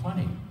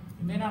 20/20. You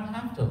may not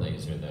have to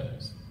laser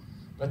those.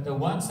 But the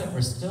ones that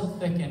were still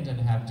thickened and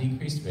have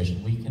decreased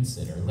vision, we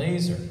consider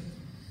laser.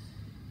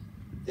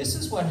 This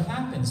is what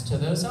happens to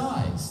those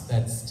eyes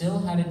that still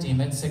had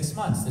edema at 6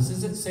 months. This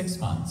is at 6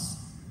 months,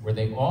 where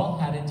they all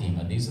had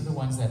edema. These are the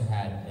ones that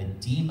had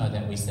edema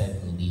that we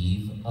said,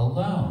 leave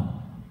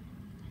alone.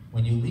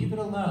 When you leave it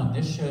alone,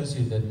 this shows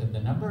you that the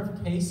number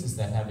of cases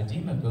that have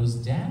edema goes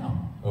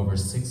down over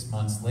 6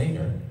 months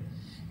later.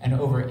 And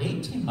over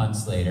 18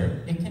 months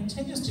later, it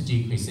continues to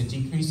decrease. It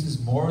decreases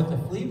more with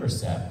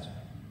aflibercept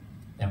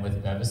than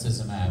with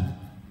bevacizumab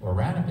or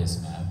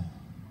ranibizumab.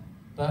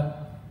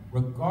 But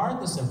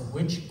regardless of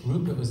which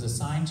group it was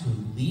assigned to,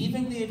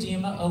 leaving the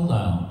edema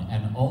alone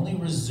and only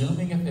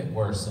resuming if it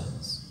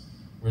worsens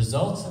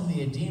results in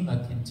the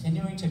edema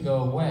continuing to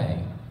go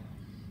away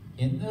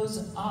in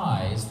those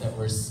eyes that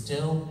were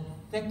still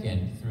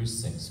thickened through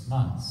 6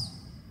 months.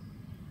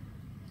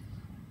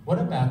 What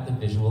about the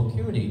visual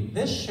acuity?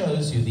 This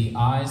shows you the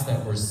eyes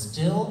that were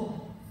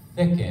still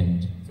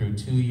thickened through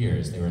 2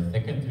 years. They were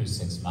thickened through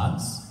 6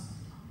 months.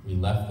 We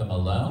left them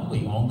alone.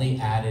 We only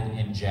added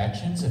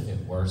injections if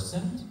it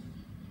worsened.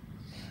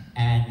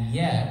 And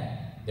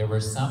yet, there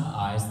were some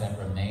eyes that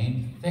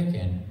remained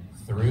thickened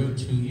through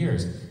 2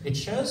 years. It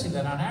shows you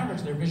that on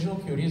average, their visual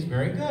acuity is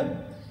very good.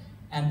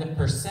 And the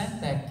percent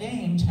that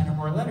gain 10 or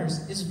more letters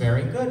is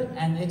very good.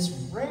 And it's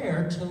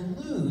rare to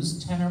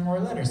lose 10 or more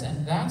letters.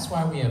 And that's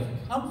why we have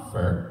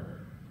comfort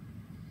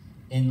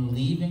in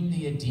leaving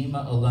the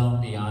edema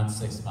alone beyond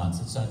 6 months.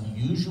 It's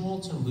unusual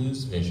to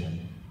lose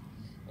vision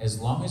as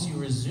long as you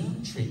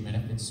resume treatment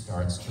if it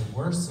starts to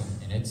worsen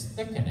in its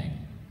thickening.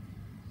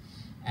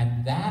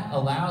 And that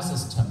allows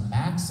us to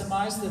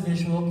maximize the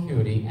visual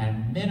acuity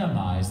and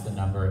minimize the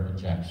number of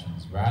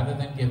injections, rather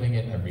than giving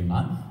it every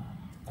month,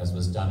 as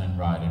was done in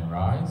RIDE and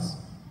RISE,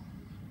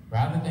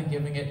 rather than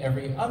giving it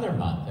every other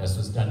month, as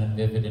was done in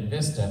VIVID and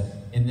VISTA.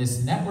 In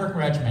this network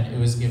regimen, it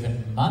was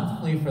given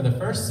monthly for the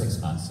first 6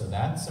 months, so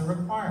that's a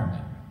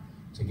requirement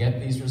to get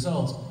these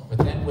results, but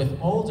then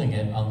withholding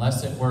it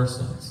unless it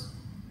worsens,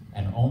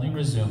 and only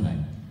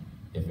resuming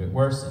if it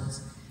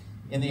worsens.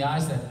 In the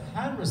eyes that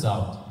had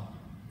resolved,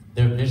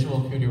 their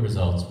visual acuity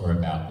results were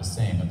about the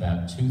same,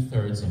 about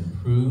 2/3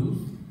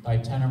 improved by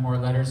 10 or more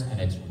letters,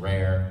 and it's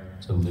rare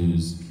to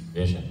lose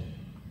vision.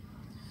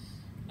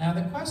 Now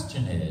the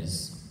question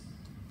is,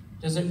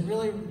 does it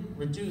really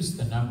reduce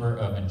the number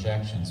of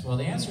injections? Well,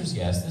 the answer is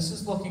yes. This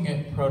is looking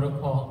at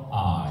Protocol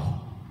I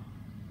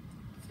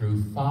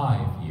through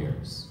 5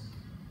 years.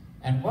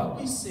 And what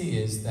we see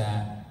is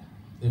that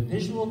the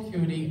visual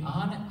acuity,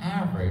 on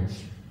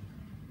average,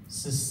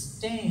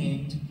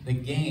 sustained the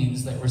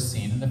gains that were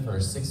seen in the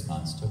first 6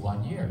 months to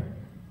 1 year.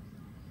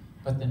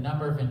 But the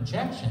number of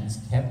injections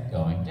kept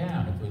going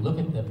down. If we look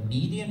at the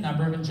median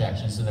number of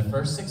injections in the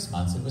first 6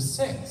 months, it was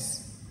 6.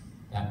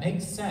 That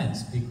makes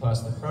sense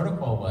because the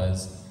protocol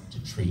was to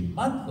treat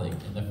monthly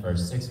in the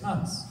first 6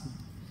 months.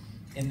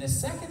 In the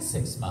second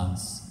 6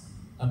 months,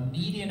 a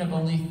median of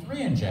only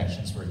 3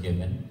 injections were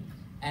given,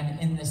 and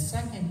in the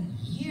second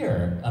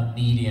year, a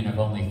median of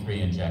only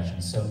 3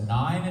 injections. So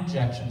 9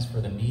 injections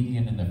for the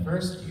median in the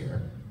first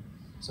year.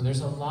 So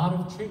there's a lot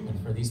of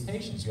treatment for these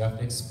patients. You have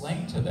to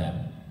explain to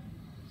them.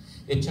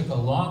 It took a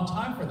long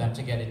time for them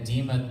to get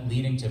edema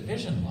leading to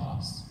vision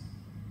loss.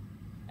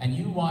 And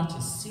you want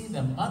to see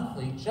them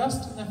monthly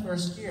just in the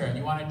first year, and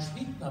you want to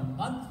treat them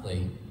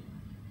monthly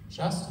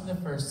just in the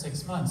first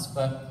 6 months.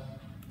 But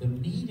the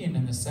median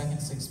in the second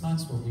 6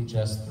 months will be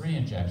just 3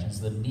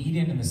 injections. The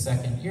median in the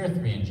second year,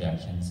 3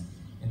 injections.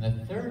 In the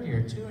third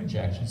year, 2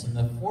 injections. In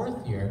the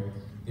fourth year,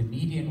 the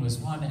median was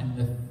 1. And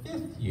in the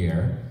fifth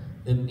year,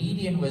 the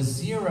median was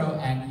 0,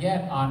 and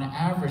yet on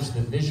average,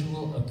 the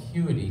visual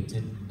acuity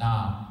did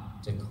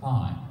not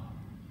decline.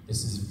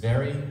 This is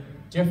very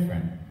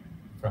different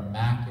from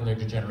macular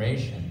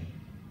degeneration,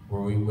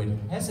 where we would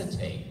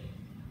hesitate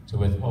to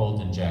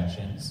withhold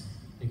injections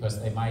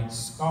because they might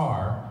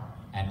scar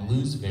and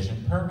lose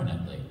vision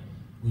permanently.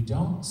 We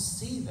don't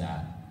see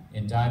that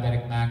in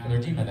diabetic macular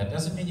edema. That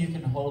doesn't mean you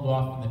can hold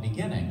off in the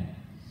beginning.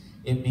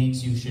 It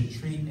means you should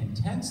treat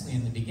intensely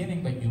in the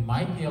beginning, but you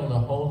might be able to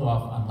hold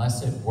off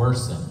unless it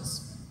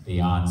worsens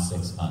beyond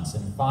 6 months.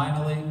 And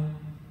finally,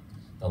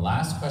 the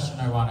last question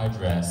I want to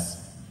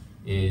address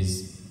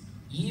is,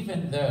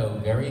 even though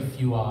very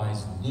few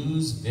eyes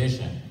lose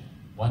vision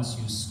once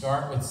you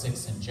start with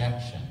 6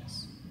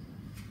 injections,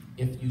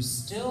 if you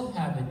still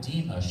have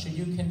edema, should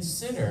you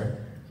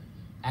consider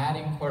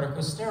adding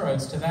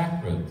corticosteroids to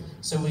that group?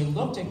 So we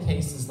looked at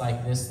cases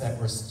like this that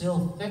were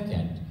still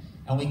thickened,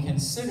 and we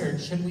considered,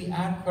 should we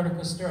add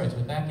corticosteroids?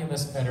 Would that give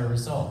us better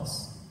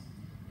results?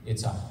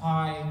 It's a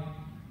high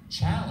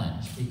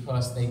challenge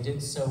because they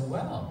did so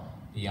well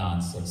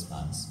beyond 6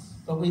 months.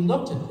 But we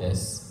looked at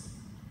this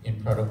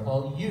in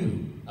Protocol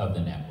U of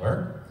the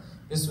network.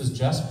 This was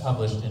just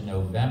published in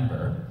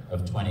November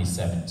of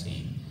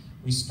 2017.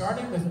 We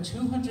started with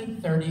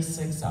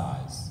 236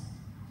 eyes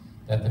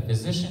that the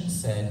physician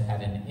said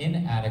had an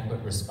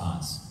inadequate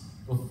response.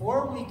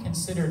 Before we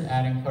considered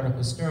adding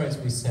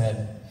corticosteroids, we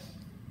said,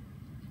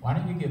 why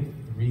don't you give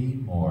 3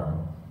 more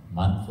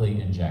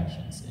monthly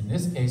injections? In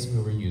this case,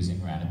 we were using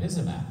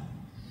ranibizumab.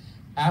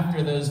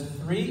 After those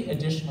 3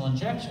 additional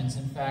injections,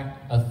 in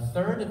fact, a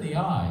third of the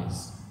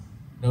eyes,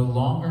 no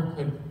longer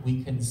could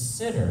we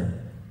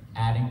consider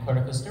adding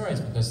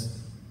corticosteroids because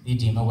the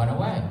edema went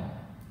away.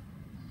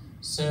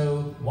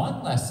 So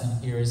one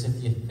lesson here is,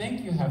 if you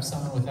think you have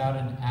someone without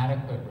an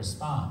adequate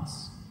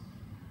response,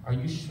 are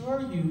you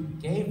sure you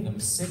gave them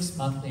 6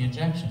 monthly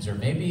injections? Or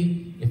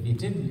maybe if you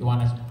didn't, you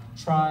want to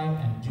try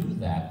and do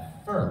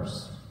that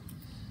first.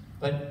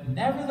 But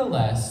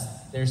nevertheless,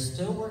 there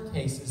still were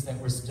cases that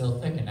were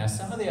still thickened. Now,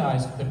 some of the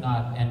eyes could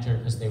not enter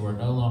because they were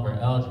no longer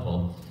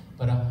eligible,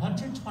 but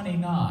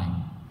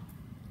 129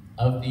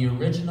 of the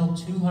original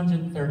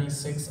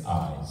 236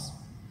 eyes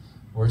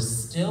were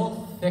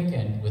still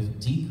thickened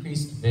with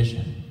decreased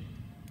vision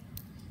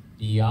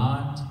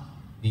beyond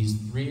these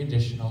 3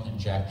 additional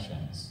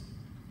injections.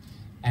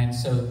 And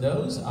so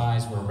those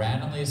eyes were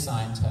randomly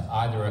assigned to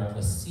either a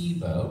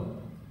placebo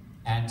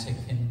and to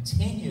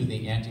continue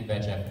the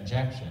anti-VEGF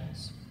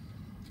injections,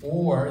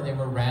 or they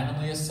were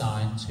randomly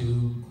assigned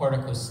to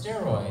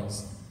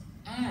corticosteroids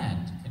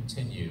and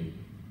continue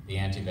the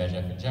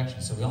anti-VEGF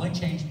injections. So we only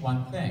changed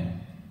one thing.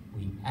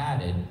 We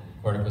added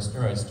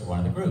corticosteroids to one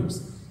of the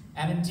groups.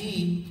 And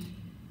indeed,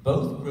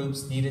 both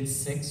groups needed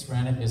 6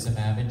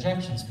 ranibizumab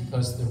injections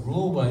because the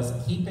rule was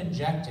keep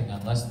injecting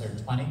unless they're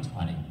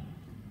 20/20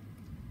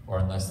 or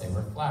unless they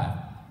were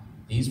flat.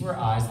 These were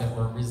eyes that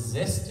were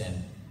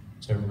resistant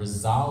to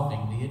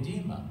resolving the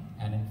edema.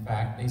 And in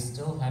fact, they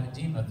still had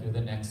edema through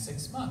the next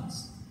 6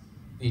 months.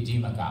 The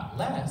edema got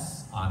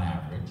less on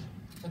average,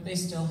 but they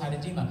still had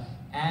edema.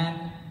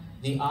 And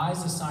the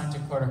eyes assigned to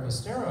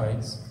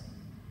corticosteroids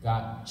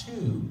got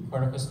 2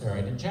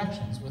 corticosteroid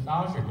injections with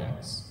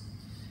Ozurdex.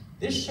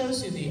 This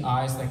shows you the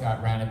eyes that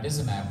got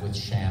ranibizumab with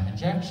sham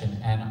injection,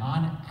 and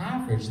on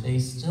average, they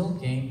still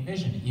gained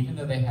vision, even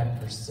though they had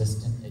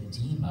persistent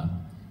edema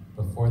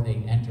before they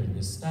entered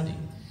this study.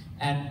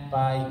 And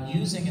by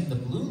using in the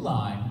blue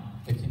line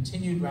the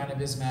continued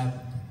ranibizumab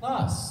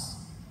plus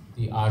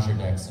the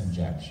Ozurdex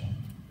injection,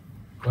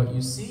 what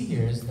you see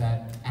here is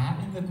that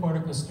adding the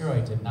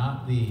corticosteroid did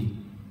not lead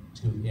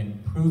to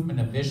improvement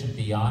of vision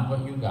beyond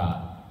what you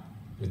got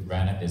with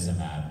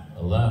ranibizumab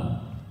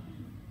alone.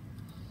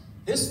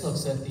 This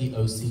looks at the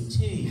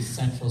OCT,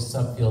 central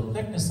subfield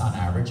thickness on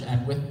average,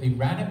 and with the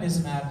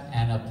ranibizumab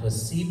and a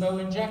placebo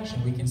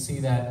injection, we can see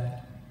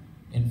that,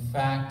 in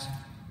fact,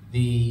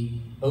 the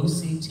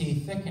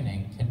OCT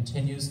thickening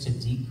continues to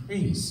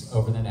decrease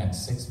over the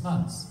next 6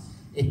 months.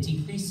 It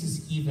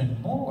decreases even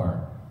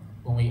more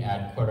when we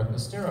add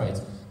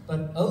corticosteroids.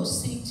 But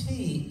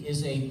OCT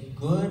is a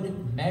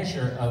good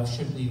measure of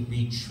should we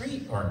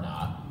retreat or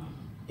not.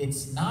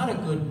 It's not a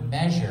good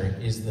measure,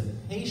 is the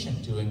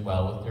patient doing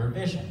well with their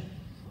vision.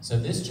 So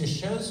this just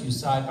shows you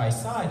side by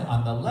side.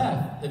 On the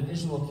left, the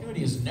visual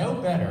acuity is no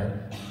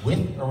better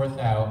with or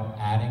without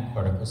adding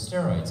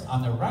corticosteroids.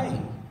 On the right,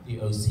 the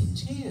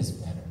OCT is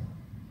better,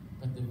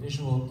 but the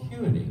visual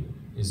acuity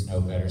is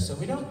no better. So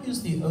we don't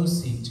use the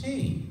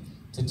OCT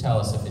to tell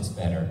us if it's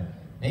better.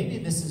 Maybe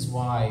this is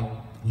why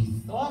we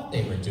thought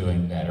they were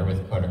doing better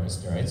with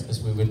corticosteroids,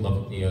 because we would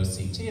look at the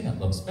OCT and it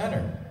looks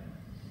better.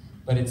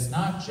 But it's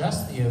not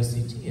just the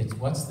OCT, it's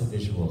what's the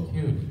visual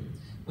acuity.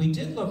 We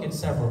did look at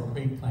several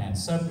pre-planned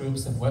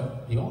subgroups, and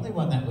the only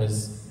one that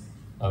was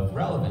of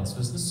relevance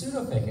was the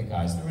pseudophakic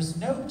eyes. There was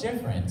no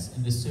difference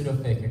in the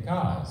pseudophakic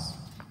eyes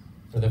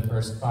for the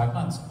first 5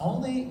 months.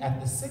 Only at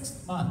the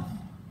 6th month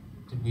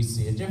did we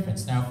see a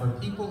difference. Now, for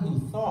people who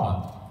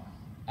thought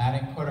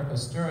adding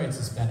corticosteroids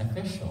is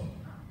beneficial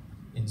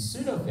in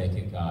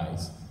pseudophakic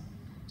eyes,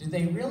 did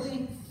they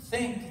really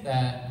think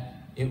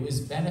that it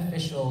was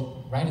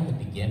beneficial right at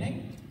the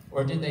beginning?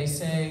 Or did they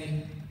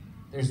say,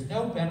 there's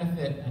no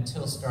benefit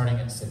until starting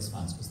at 6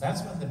 months, because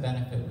that's when the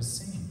benefit was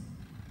seen?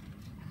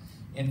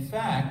 In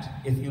fact,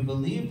 if you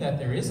believe that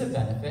there is a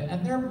benefit,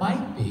 and there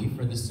might be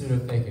for the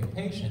pseudophakic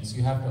patients,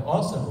 you have to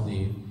also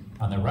believe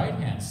on the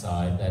right-hand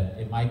side that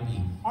it might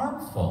be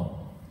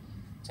harmful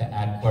to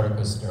add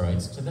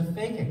corticosteroids to the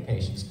phakic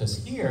patients,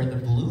 because here the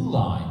blue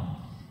line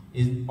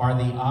are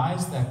the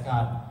eyes that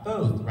got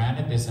both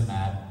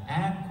ranibizumab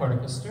and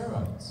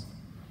corticosteroids.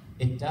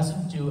 It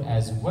doesn't do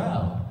as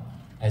well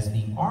as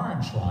the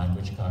orange line,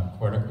 which got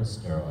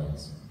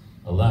corticosteroids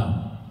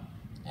alone.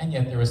 And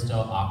yet there were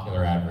still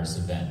ocular adverse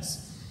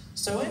events.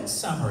 So in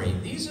summary,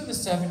 these are the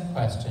 7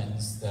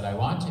 questions that I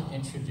want to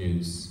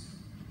introduce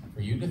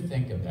for you to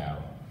think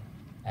about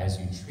as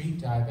you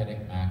treat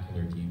diabetic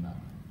macular edema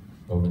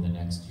over the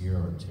next year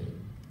or 2.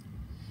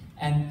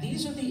 And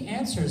these are the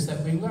answers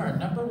that we learned.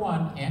 Number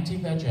 1,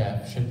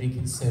 anti-VEGF should be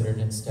considered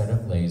instead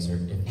of laser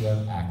if you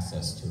have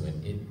access to it.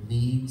 It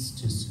leads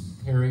to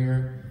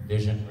superior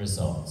vision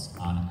results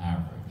on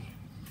average.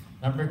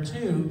 Number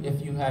 2,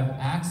 if you have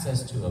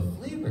access to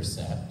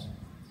aflibercept,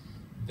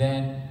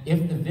 then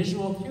if the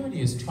visual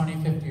acuity is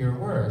 20/50 or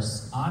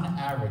worse, on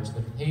average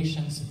the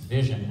patient's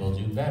vision will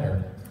do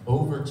better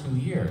over 2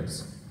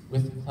 years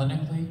with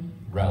clinically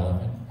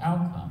relevant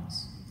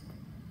outcomes.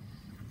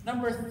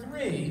 Number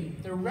 3,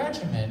 the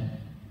regimen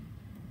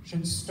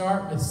should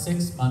start with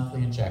 6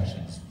 monthly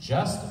injections,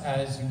 just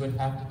as you would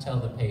have to tell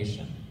the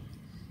patient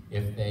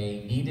if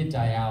they needed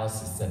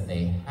dialysis that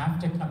they have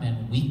to come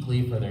in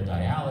weekly for their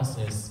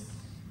dialysis.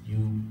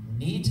 You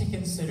need to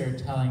consider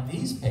telling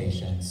these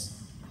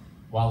patients,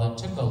 while it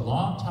took a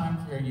long time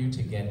for you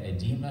to get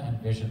edema and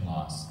vision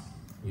loss,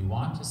 we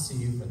want to see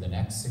you for the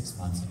next 6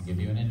 months and give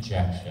you an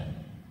injection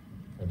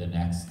for the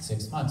next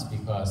 6 months,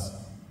 because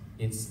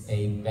it's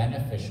a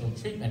beneficial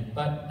treatment,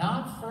 but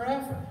not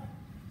forever.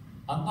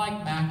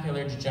 Unlike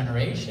macular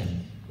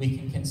degeneration, we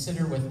can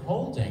consider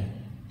withholding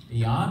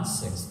beyond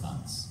 6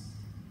 months.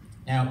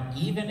 Now,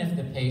 even if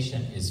the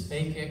patient is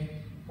phakic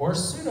or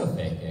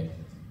pseudophakic,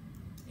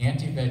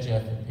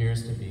 anti-VEGF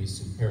appears to be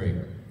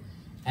superior.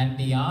 And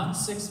beyond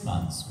 6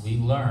 months, we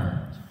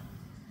learned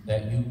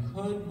that you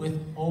could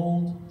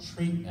withhold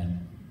treatment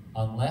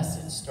unless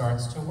it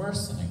starts to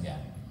worsen again.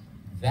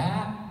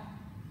 That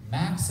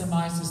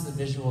maximizes the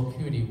visual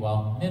acuity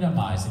while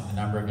minimizing the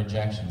number of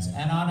injections.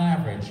 And on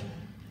average,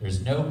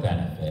 there's no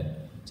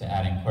benefit to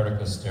adding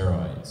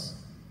corticosteroids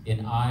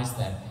in eyes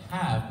that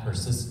have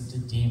persistent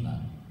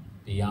edema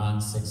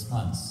beyond 6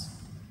 months.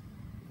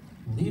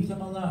 Leave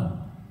them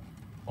alone.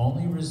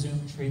 Only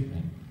resume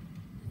treatment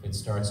if it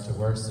starts to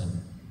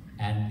worsen.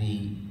 And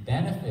the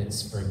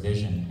benefits for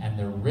vision and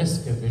the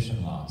risk of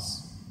vision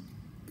loss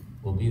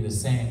will be the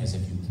same as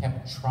if you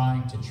kept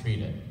trying to treat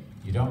it.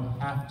 You don't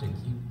have to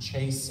keep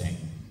chasing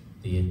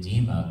the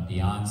edema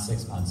beyond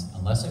 6 months.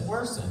 Unless it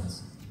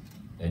worsens,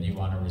 then you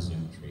want to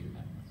resume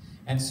treatment.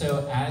 And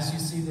so as you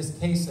see this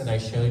case that I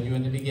showed you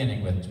in the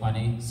beginning with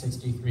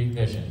 20/63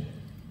 vision,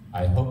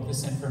 I hope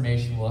this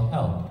information will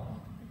help.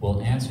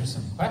 We'll answer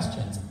some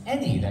questions,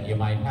 any that you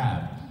might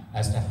have,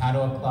 as to how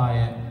to apply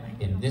it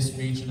in this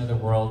region of the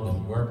world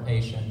with your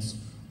patients,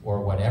 or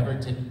whatever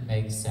didn't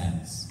make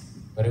sense.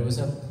 But it was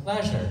a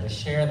pleasure to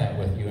share that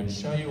with you and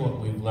show you what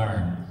we've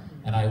learned.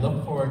 And I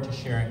look forward to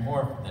sharing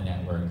more from the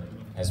network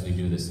as we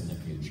do this in the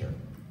future.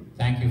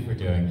 Thank you for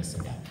doing this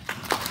again.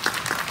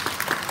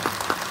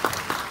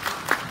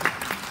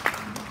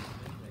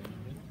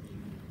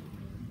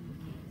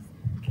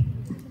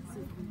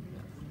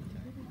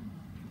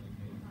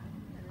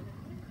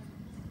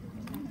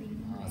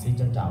 Xin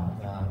trân trọng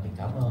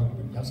cảm ơn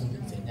giáo sư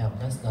tiến sĩ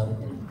Bressler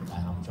từ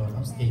Đại học John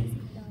Hopkins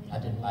đã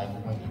trình bày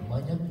quan điểm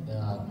mới nhất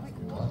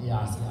của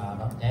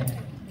DRCR.net,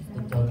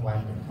 cơ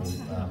quan trực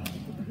thuộc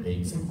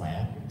Viện Sức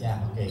khỏe Quốc gia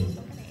Hoa Kỳ,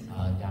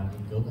 nhằm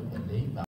nghiên cứu các bệnh lý và